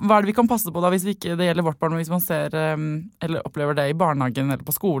 hva det vi kan passe på da, hvis det gjelder vårt barn, hvis man ser eller opplever det i barnehagen eller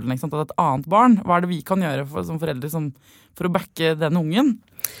på skolen, ikke sant, at et annet barn, hva det vi kan gjøre som foreldre for å backe den ungen?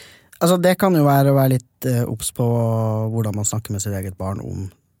 Altså, det kan jo være å være litt obs på hvordan man snakker med sitt eget barn om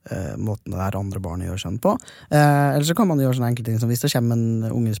måten det andre barnet gjør skjønn på. Eller så kan man gjøre sånne enkle ting som hvis det kommer en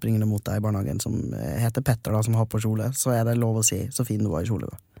unge springende mot deg i barnehagen som heter Petter da, som har på kjole, så det lov å si så fin du var i kjole.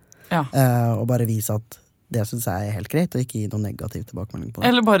 Ja. Og bare vise at det synes jeg helt greit, og ikke gi noe negativ tilbakemelding på det.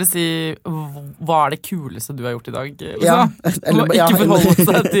 Eller bare si hva det kuleste du har gjort i dag? Liksom. Ja. Eller, ikke forholde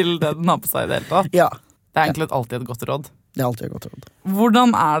seg til det den har på seg i det hele tatt. Ja. Det egentlig alltid et godt råd. Det alltid et godt råd.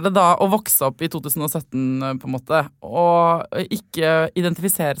 Hvordan det da å vokse opp i 2017 på en måte, og ikke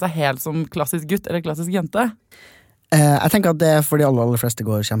identifisere seg helt som klassisk gutt eller klassisk jente? Jeg tenker at det for de aller fleste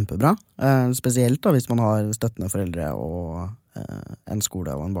går kjempebra. Spesielt da hvis man har støttende foreldre og en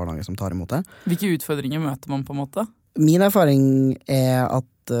skole og en barnehage som tar imot det. Hvilke utfordringer møter man på en måte? Min erfaring at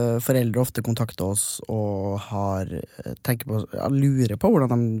foreldre ofte kontakter oss og lurer på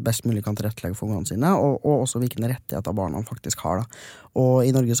hvordan de best mulig kan tilrettelegge for ungene sine, og også hvilke rettigheter barna faktisk har. Da. Og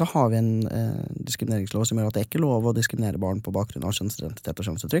i Norge så har vi en diskrimineringslov som gjør at det ikke er lov å diskriminere barn på bakgrunn av kjønnsidentitet og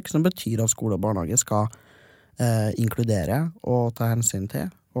kjønnsuttrykk, som betyr at skole og barnehage skal inkludere og ta hensyn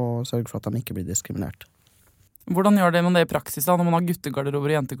til og sørge for at de ikke blir diskriminert. Hvordan gjør man det i praksis da, når man har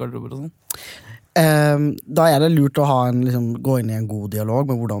guttegarderober og jentegarderober og sånn? Da det lurt å gå inn i en god dialog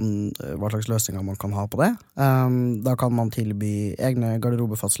med hva slags løsninger man kan ha på det. Da kan man tilby egne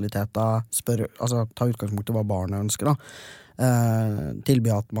garderobefasiliteter, ta utgangspunkt i hva barnet ønsker da.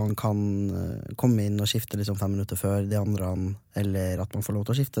 Tilby at man kan komme inn og skifte 5 minutter før de andre, eller at man får lov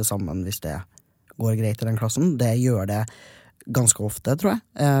til å skifte sammen hvis det går greit i den klassen. Det gjør det ganske ofte, tror jeg.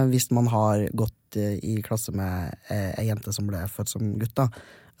 Hvis man har gått i klasse med en jente som ble født som gutt da,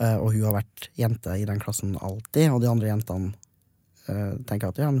 og hun har vært jente i den klassen alltid, og de andre jentene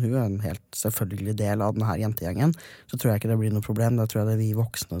tenker at hun en helt selvfølgelig del av denne jentegjengen, så tror jeg ikke det blir noe problem. Da tror jeg det vi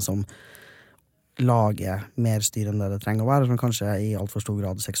voksne som lager mer styr enn det trenger å være, som kanskje i alt for stor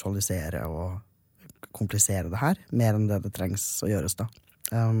grad seksualiserer og kompliserer det her, mer enn det trengs å gjøres da.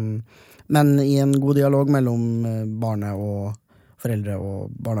 Men i en god dialog mellom barnet og foreldre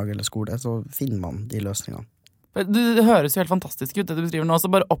og barnehage eller skole, så finner man de løsningene. Det høres jo helt fantastisk ut, det du beskriver nå. Så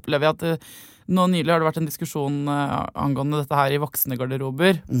bare opplever jeg at nå nylig har det vært en diskusjon angående dette her i voksne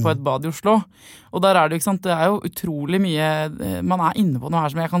garderober på et bad i Oslo. Og der det jo, ikke sant, det jo utrolig mye, man inne på noe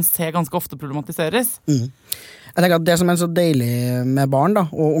her som jeg kan se ganske ofte problematiseres. Jeg tenker at det som så deilig med barn da,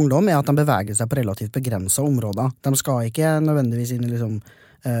 og ungdom at de beveger seg på relativt begrenset områder. De skal ikke nødvendigvis inn i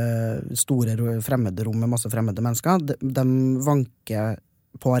store fremmede rom med masse fremmede mennesker. De vanker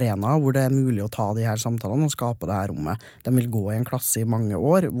på arena hvor det mulig å ta de her samtalene og skape det her rommet. De vil gå i en klasse i mange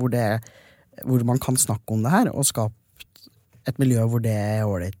år hvor man kan snakke om det her og skape et miljø hvor det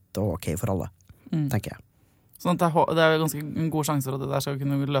ålreit og ok for alle, tenker jeg. Sånn at det jo ganske en god sjanse for at det der skal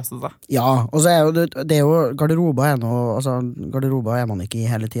kunne løse seg. Ja, og så det jo garderober garderober man ikke i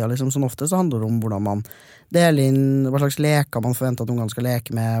hele tiden. Sånn ofte så handler det om hvordan man deler inn, hva slags leker man forventer at ungene skal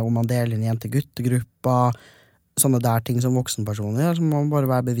leke med, om man deler inn jente-guttegrupper, sånne der ting som voksenpersoner gjør, så må man bare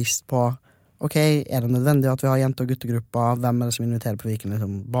være bevisst på, ok, det nødvendig at vi har jente- og guttegrupper, hvem det som inviterer på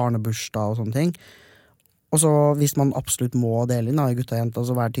hvilken barnebursdag og sånne ting. Og så hvis man absolutt må dele inn i gutter og jenter,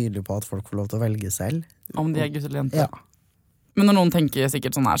 så være tydelig på at folk får lov til å velge selv. Om de gutter eller jenter? Ja. Men når noen tenker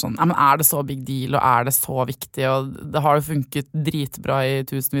sikkert sånn ja, men det så big deal, og det så viktig, og det har jo funket dritbra i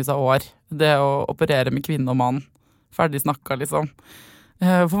tusenvis av år, det å operere med kvinne og mann, ferdig snakka liksom.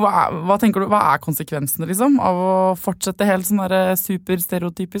 For hva tenker du, hva konsekvensene liksom, av å fortsette helt sånn der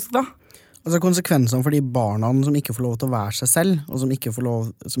superstereotypisk da? Altså konsekvensene for de barna som ikke får lov til å være seg selv, og som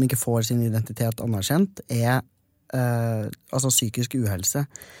ikke får sin identitet anerkjent, psykisk uhelse.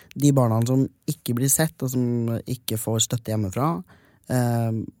 De barna som ikke blir sett, og som ikke får støtte hjemmefra,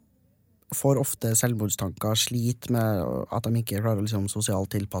 får ofte selvmordstanker, sliter med at de ikke klarer å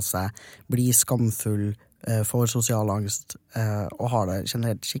sosialt tilpasse seg, blir skamfull, får sosial angst, og har det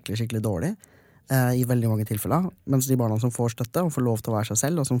generelt skikkelig dårlig. I veldig mange tilfeller, mens de barna som får støtte og får lov til å være seg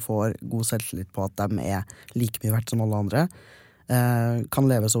selv, og som får god selvtillit på at de like mye verdt som alle andre, kan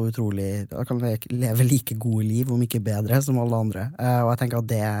leve så utrolig, kan leve like gode liv, om ikke bedre, som alle andre. Og jeg tenker at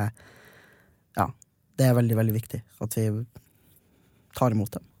det veldig, veldig viktig, at vi tar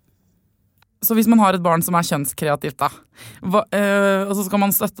imot det. Så hvis man har et barn som kjønnskreativt da, og så skal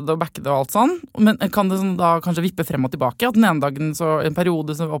man støtte det og backe det og alt sånn, men kan det sånn da kanskje vippe frem og tilbake? At den ene dagen, en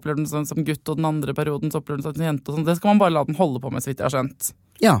periode så opplever den som gutt, og den andre perioden så opplever den som jente, og sånn. Det skal man bare la den holde på med, så vidt jeg har skjønt.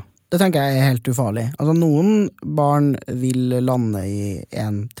 Ja, det tenker jeg helt ufarlig. Altså, noen barn vil lande i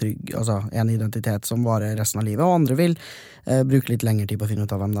en trygg, altså en identitet som varer resten av livet, og andre vil bruke litt lengre tid på å finne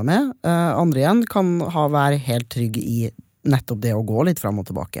ut av hvem de andre igjen kan være helt trygg i nettopp det å gå litt frem og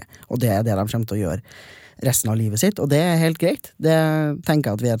tilbake, og det det de kommer til å gjøre resten av livet sitt, og det helt greit. Det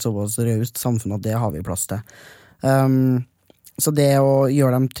tenker jeg at vi et såpass raust samfunn at det har vi plass til. Så det å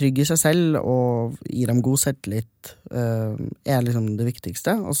gjøre dem trygge i seg selv og gi dem god selvtillit liksom det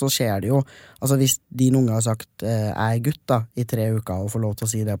viktigste. Og så skjer det jo, altså hvis din unge har sagt jeg gutt da, i 3 uker og får lov til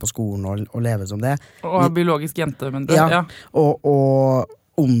å si det på skolen og leve som det. Og biologisk jente, men det, ja. Og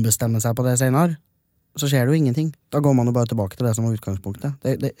ombestemme seg på det senere, så skjer det jo ingenting. Da går man jo bare tilbake til det som var utgangspunktet.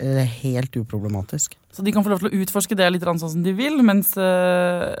 Det helt uproblematisk. Så de kan få lov til å utforske det litt sånn som de vil, mens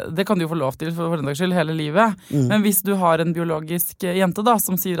det kan de jo få lov til for den dags skyld hele livet. Men hvis du har en biologisk jente da,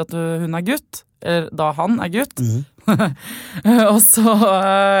 som sier at hun gutt, eller da han gutt, og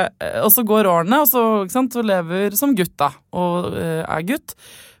så går årene, og så, ikke sant, så lever som gutt da, og gutt.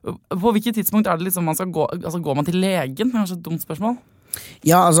 På hvilket tidspunkt det liksom man skal gå, altså går man til legen? Det kanskje et dumt spørsmål.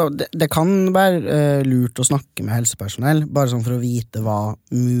 Ja, altså, det kan være lurt å snakke med helsepersonell, bare sånn for å vite hva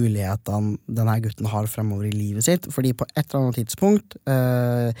mulighetene denne gutten har fremover i livet sitt, fordi på et eller annet tidspunkt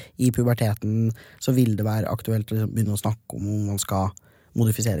i puberteten så vil det være aktuelt å begynne å snakke om man skal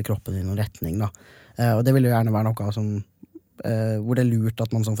modifisere kroppen i noen retning, da. Og det vil jo gjerne være noe som hvor det lurt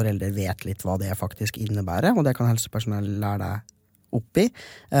at man som forelder vet litt hva det faktisk innebærer, og det kan helsepersonell lære deg opp i,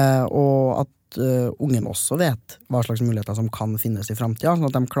 og at ungen også vet hva slags muligheter som kan finnes i fremtiden, sånn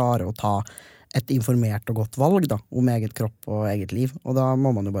at de klarer å ta et informert og godt valg da, om eget kropp og eget liv. Og da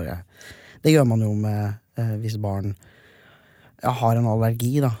må man jo bare, det gjør man jo med hvis barn har en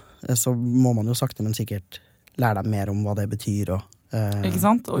allergi da, så må man jo sakte, men sikkert lære dem mer om hva det betyr og ikke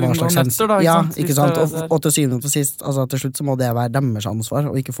sant? Og unngå nøtter da, ikke sant? Ja, ikke sant? Og til syvende og til sist, altså til slutt så må det være deres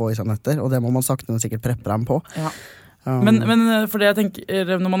ansvar å ikke få i seg nøtter, og det må man sakte, men sikkert preppe dem på. Ja. Men for det jeg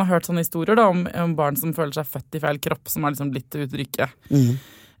tenker, når man har hørt sånne historier da, om barn som føler seg født i feil kropp, som litt uttrykket,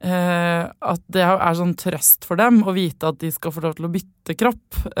 at det sånn trøst for dem å vite at de skal få lov til å bytte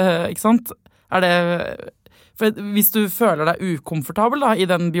kropp, ikke sant? For hvis du føler deg ukomfortabel da, i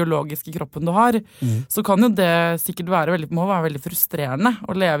den biologiske kroppen du har, så kan jo det sikkert må være veldig frustrerende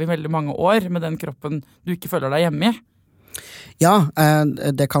å leve i veldig mange år med den kroppen du ikke føler deg hjemme i. Ja,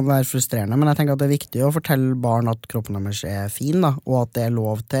 det kan være frustrerende, men jeg tenker at det viktig å fortelle barn at kroppen deres fin, da, og at det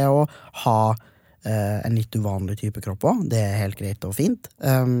lov til å ha en litt uvanlig type kropp også. Det helt greit og fint.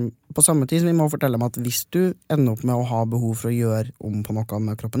 På samme tid som vi må fortelle dem at hvis du ender opp med å ha behov for å gjøre om på noe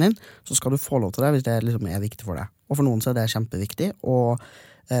med kroppen din, så skal du få lov til det hvis det liksom viktig for deg. Og for noen så det kjempeviktig, og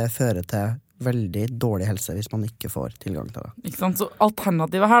føre til veldig dårlig helse hvis man ikke får tilgang til det. Ikke sant? Så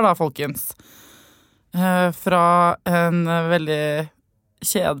alternativet her da, folkens, fra en veldig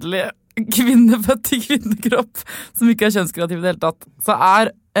kjedelig kvinnefødt i kvinnekropp som ikke kjønnskreativ i det hele tatt, så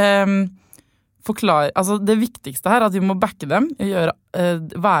altså det viktigste her at vi må backe dem,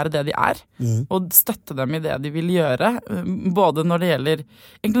 være det de og støtte dem i det de vil gjøre, både når det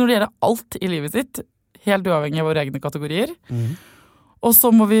gjelder alt i livet sitt, helt uavhengig av våre egne kategorier. Og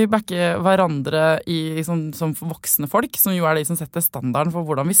så må vi backe hverandre som voksne folk, som jo de som setter standarden for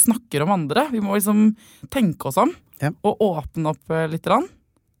hvordan vi snakker om andre. Vi må liksom tenke oss om, og åpne opp litt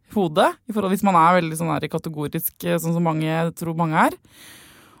hodet, i forhold hvis man veldig sånn kategorisk, sånn som mange tror mange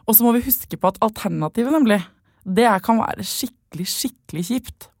Og så må vi huske på at alternativet nemlig, det kan være skikkelig, skikkelig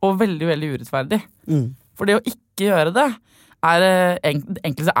kjipt, og veldig, veldig urettferdig. For det å ikke gjøre det,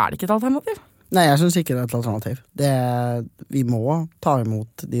 egentlig så det ikke et alternativ. Nei, jeg synes ikke det et alternativ. Vi må ta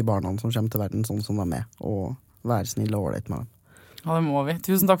imot de barna som kommer til verden sånn som de og være snille og ålreit med dem. Ja, det må vi.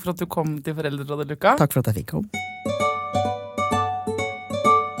 Tusen takk for at du kom til Foreldrerådet, Luka. Takk for at jeg fikk komme.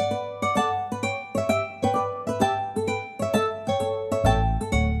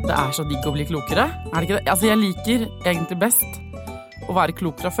 Det så digg å bli klokere. Det ikke det? Altså, jeg liker egentlig best å være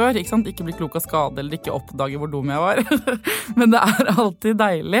klok fra før, ikke sant? Ikke bli klok av skade, eller ikke oppdage hvor dum jeg var. Men det alltid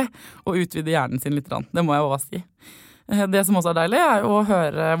deilig å utvide hjernen sin litt. Det må jeg bare si. Det som også deilig, å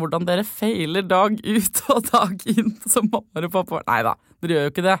høre hvordan dere feiler dag ut og dag inn som mamma og pappa. Neida, dere gjør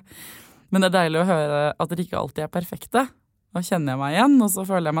jo ikke det. Men det deilig å høre at dere ikke alltid perfekte. Da kjenner jeg meg igjen, og så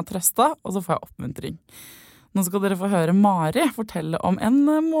føler jeg meg trøstet, og så får jeg oppmuntring. Nå skal dere få høre Mari fortelle om en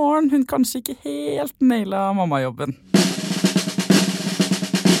morgen hun kanskje ikke helt nailet mammajobben.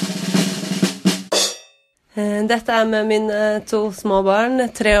 Dette med mine 2 små barn,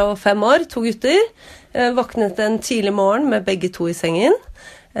 3 og 5 år, 2 gutter. Våknet en tidlig morgen med begge 2 i sengen.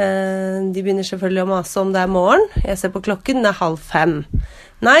 De begynner selvfølgelig å mase om det morgen. Jeg ser på klokken, det 4:30.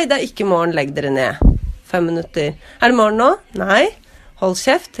 Nei, det ikke morgen, legg dere ned. 5 minutter. Det morgen nå? Nei. Hold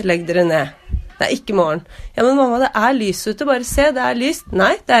kjeft, legg dere ned. Det ikke morgen. Ja, men mamma, det lys ute, bare se, det lyst.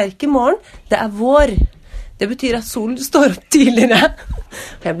 Nei, det ikke morgen, det vår. Det betyr at solen står opp tidligere.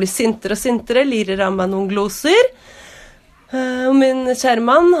 Jeg blir sintere og sintere, lirer av meg noen gloser. Og min kjære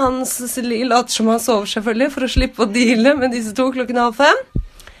mann, han later som han sover selvfølgelig, for å slippe å deale med disse 2 klokken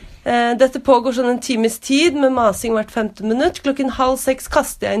 4:30. Dette pågår sånn en times tid, med masing hvert 15 minutt. Klokken 5:30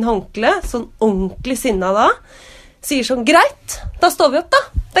 kaster jeg inn håndkle, sånn ordentlig sinna da. Sier sånn, greit, da står vi opp da.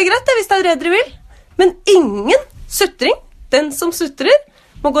 Det greit det, hvis det det dere vil. Men ingen sutring. Den som sutrer,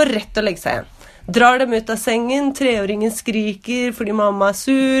 må gå rett og legge seg igjen. Drar dem ut av sengen, 3-åringen skriker fordi mamma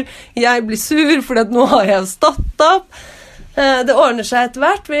sur, jeg blir sur fordi at nå har jeg stått opp. Det ordner seg etter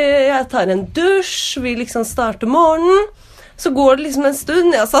hvert, jeg tar en dusj, vi liksom starter morgenen, så går det liksom en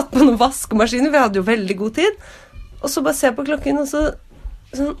stund, jeg har satt på noen vaskemaskiner, vi hadde jo veldig god tid, og så bare ser jeg på klokken, og så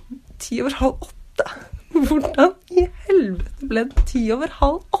sånn 7:50. Hvordan i helvete ble det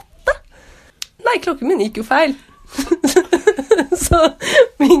 7:50? Nei, klokken min gikk jo feil. Så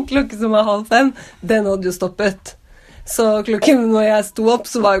min klokke som 4:30, den hadde jo stoppet. Så klokken når jeg sto opp,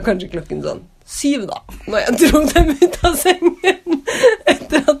 så var jo kanskje klokken sånn 7 da, når jeg dro dem ut av sengen,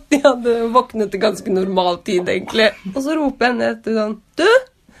 etter at de hadde våknet til ganske normal tid egentlig. Og så roper jeg ned til sånn, du,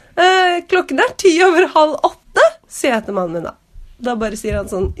 klokken 7:50, sier jeg til mannen min da. Da bare sier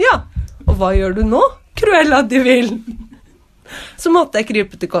han sånn, ja, og hva gjør du nå, Cruella de Vil? Så måtte jeg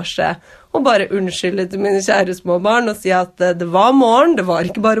krype til korset og bare unnskylde til mine kjære små barn og si at det var morgen, det var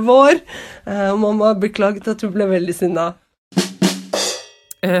ikke bare vår. Og mamma beklaget at hun ble veldig sinna.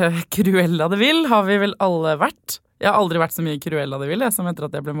 Cruella de Vil har vi vel alle vært. Jeg har aldri vært så mye Cruella de Vil, som etter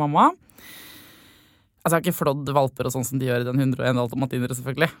at jeg ble mamma. Altså, jeg har ikke flådd valper og sånn som de gjør i den 101 dalmatinere,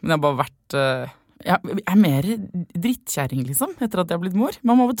 selvfølgelig. Men jeg har bare vært... Jeg er mer drittkjæring, liksom, etter at jeg har blitt mor.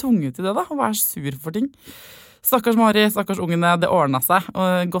 Man må være tvunget til det, da, og være sur for ting. Stakkars Mari, stakkars ungene, det ordnet seg.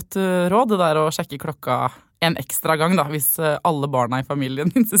 Og godt råd det der å sjekke klokka en ekstra gang, da, hvis alle barna i familien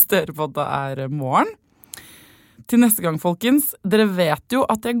insisterer på at det morgen. Til neste gang, folkens, dere vet jo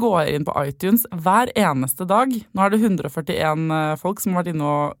at jeg går inn på iTunes hver eneste dag. Nå det 141 folk som har vært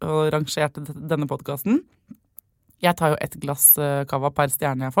inne og rangert denne podcasten. Jeg tar jo 1 glass kava per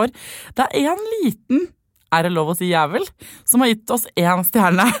stjerne jeg får. Det en liten, det lov å si jævel, som har gitt oss 1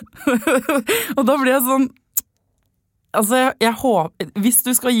 stjerne. Og da blir jeg sånn, altså jeg håper, hvis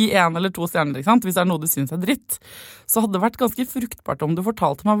du skal gi 1 eller 2 stjerner, ikke sant? Hvis det noe du synes dritt, så hadde det vært ganske fruktbart om du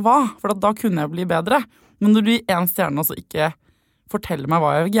fortalte meg hva, for da kunne jeg bli bedre. Men når du gir 1 stjerne og så ikke forteller meg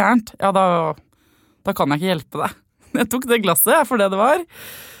hva jeg gjør gærent, ja da kan jeg ikke hjelpe deg. Jeg tok det glasset for det var.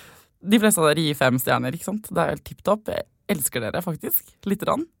 De fleste av dere gir 5 stjerner, ikke sant? Det helt tipptopp. Jeg elsker dere faktisk, litt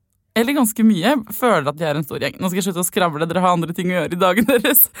rann. Eller ganske mye. Føler at de en stor gjeng. Nå skal jeg slutte å skravle, dere har andre ting å gjøre i dagen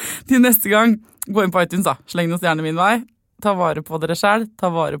deres. Til neste gang, gå inn på iTunes da. Sleng noen stjerner min vei. Ta vare på dere selv,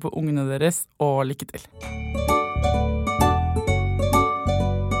 ta vare på ungene deres, og lykke til.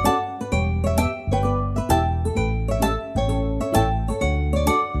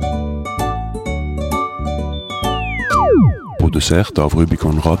 Produsert av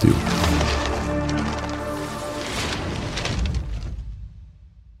Rubicon Radio.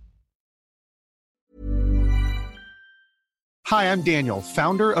 Hi, I'm Daniel,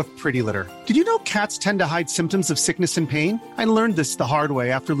 founder of Pretty Litter. Did you know cats tend to hide symptoms of sickness and pain? I learned this the hard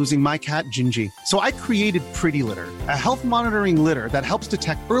way after losing my cat, Gingy. So I created Pretty Litter, a health monitoring litter that helps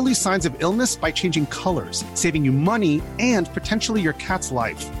detect early signs of illness by changing colors, saving you money and potentially your cat's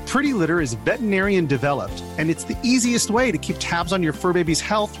life. Pretty Litter is veterinarian developed, and it's the easiest way to keep tabs on your fur baby's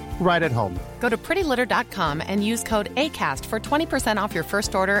health right at home. Go to prettylitter.com and use code ACAST for 20% off your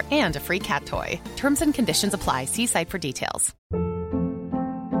first order and a free cat toy. Terms and conditions apply. See site for details.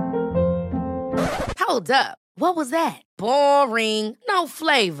 Hold up. What was that? Boring. No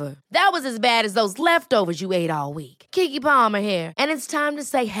flavor. That was as bad as those leftovers you ate all week. Keke Palmer here, and it's time to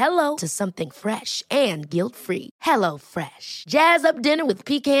say hello to something fresh and guilt-free. Hello Fresh. Jazz up dinner with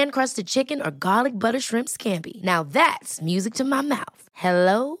pecan-crusted chicken or garlic butter shrimp scampi. Now that's music to my mouth.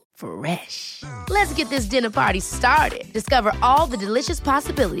 Hello Fresh. Let's get this dinner party started. Discover all the delicious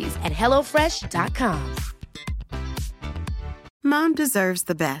possibilities at HelloFresh.com. Mom deserves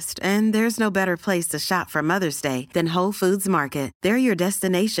the best, and there's no better place to shop for Mother's Day than Whole Foods Market. They're your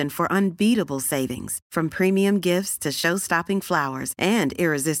destination for unbeatable savings, from premium gifts to show-stopping flowers and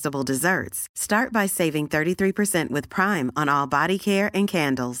irresistible desserts. Start by saving 33% with Prime on all body care and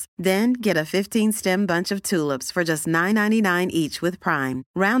candles. Then get a 15-stem bunch of tulips for just $9.99 each with Prime.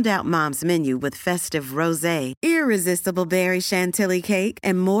 Round out Mom's menu with festive rosé, irresistible berry chantilly cake,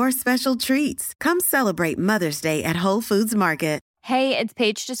 and more special treats. Come celebrate Mother's Day at Whole Foods Market. Hey, it's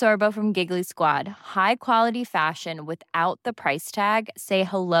Paige DeSorbo from Giggly Squad. High quality fashion without the price tag. Say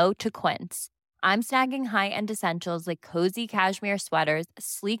hello to Quince. I'm snagging high-end essentials like cozy cashmere sweaters,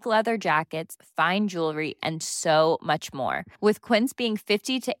 sleek leather jackets, fine jewelry, and so much more. With Quince being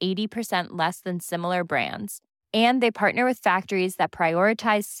 50 to 80% less than similar brands. And they partner with factories that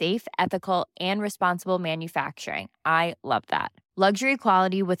prioritize safe, ethical, and responsible manufacturing. I love that. Luxury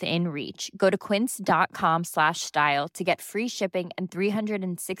quality within reach. Go to quince.com/style to get free shipping and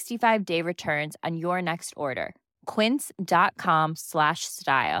 365-day returns on your next order.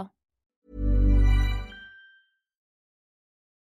 Quince.com/style.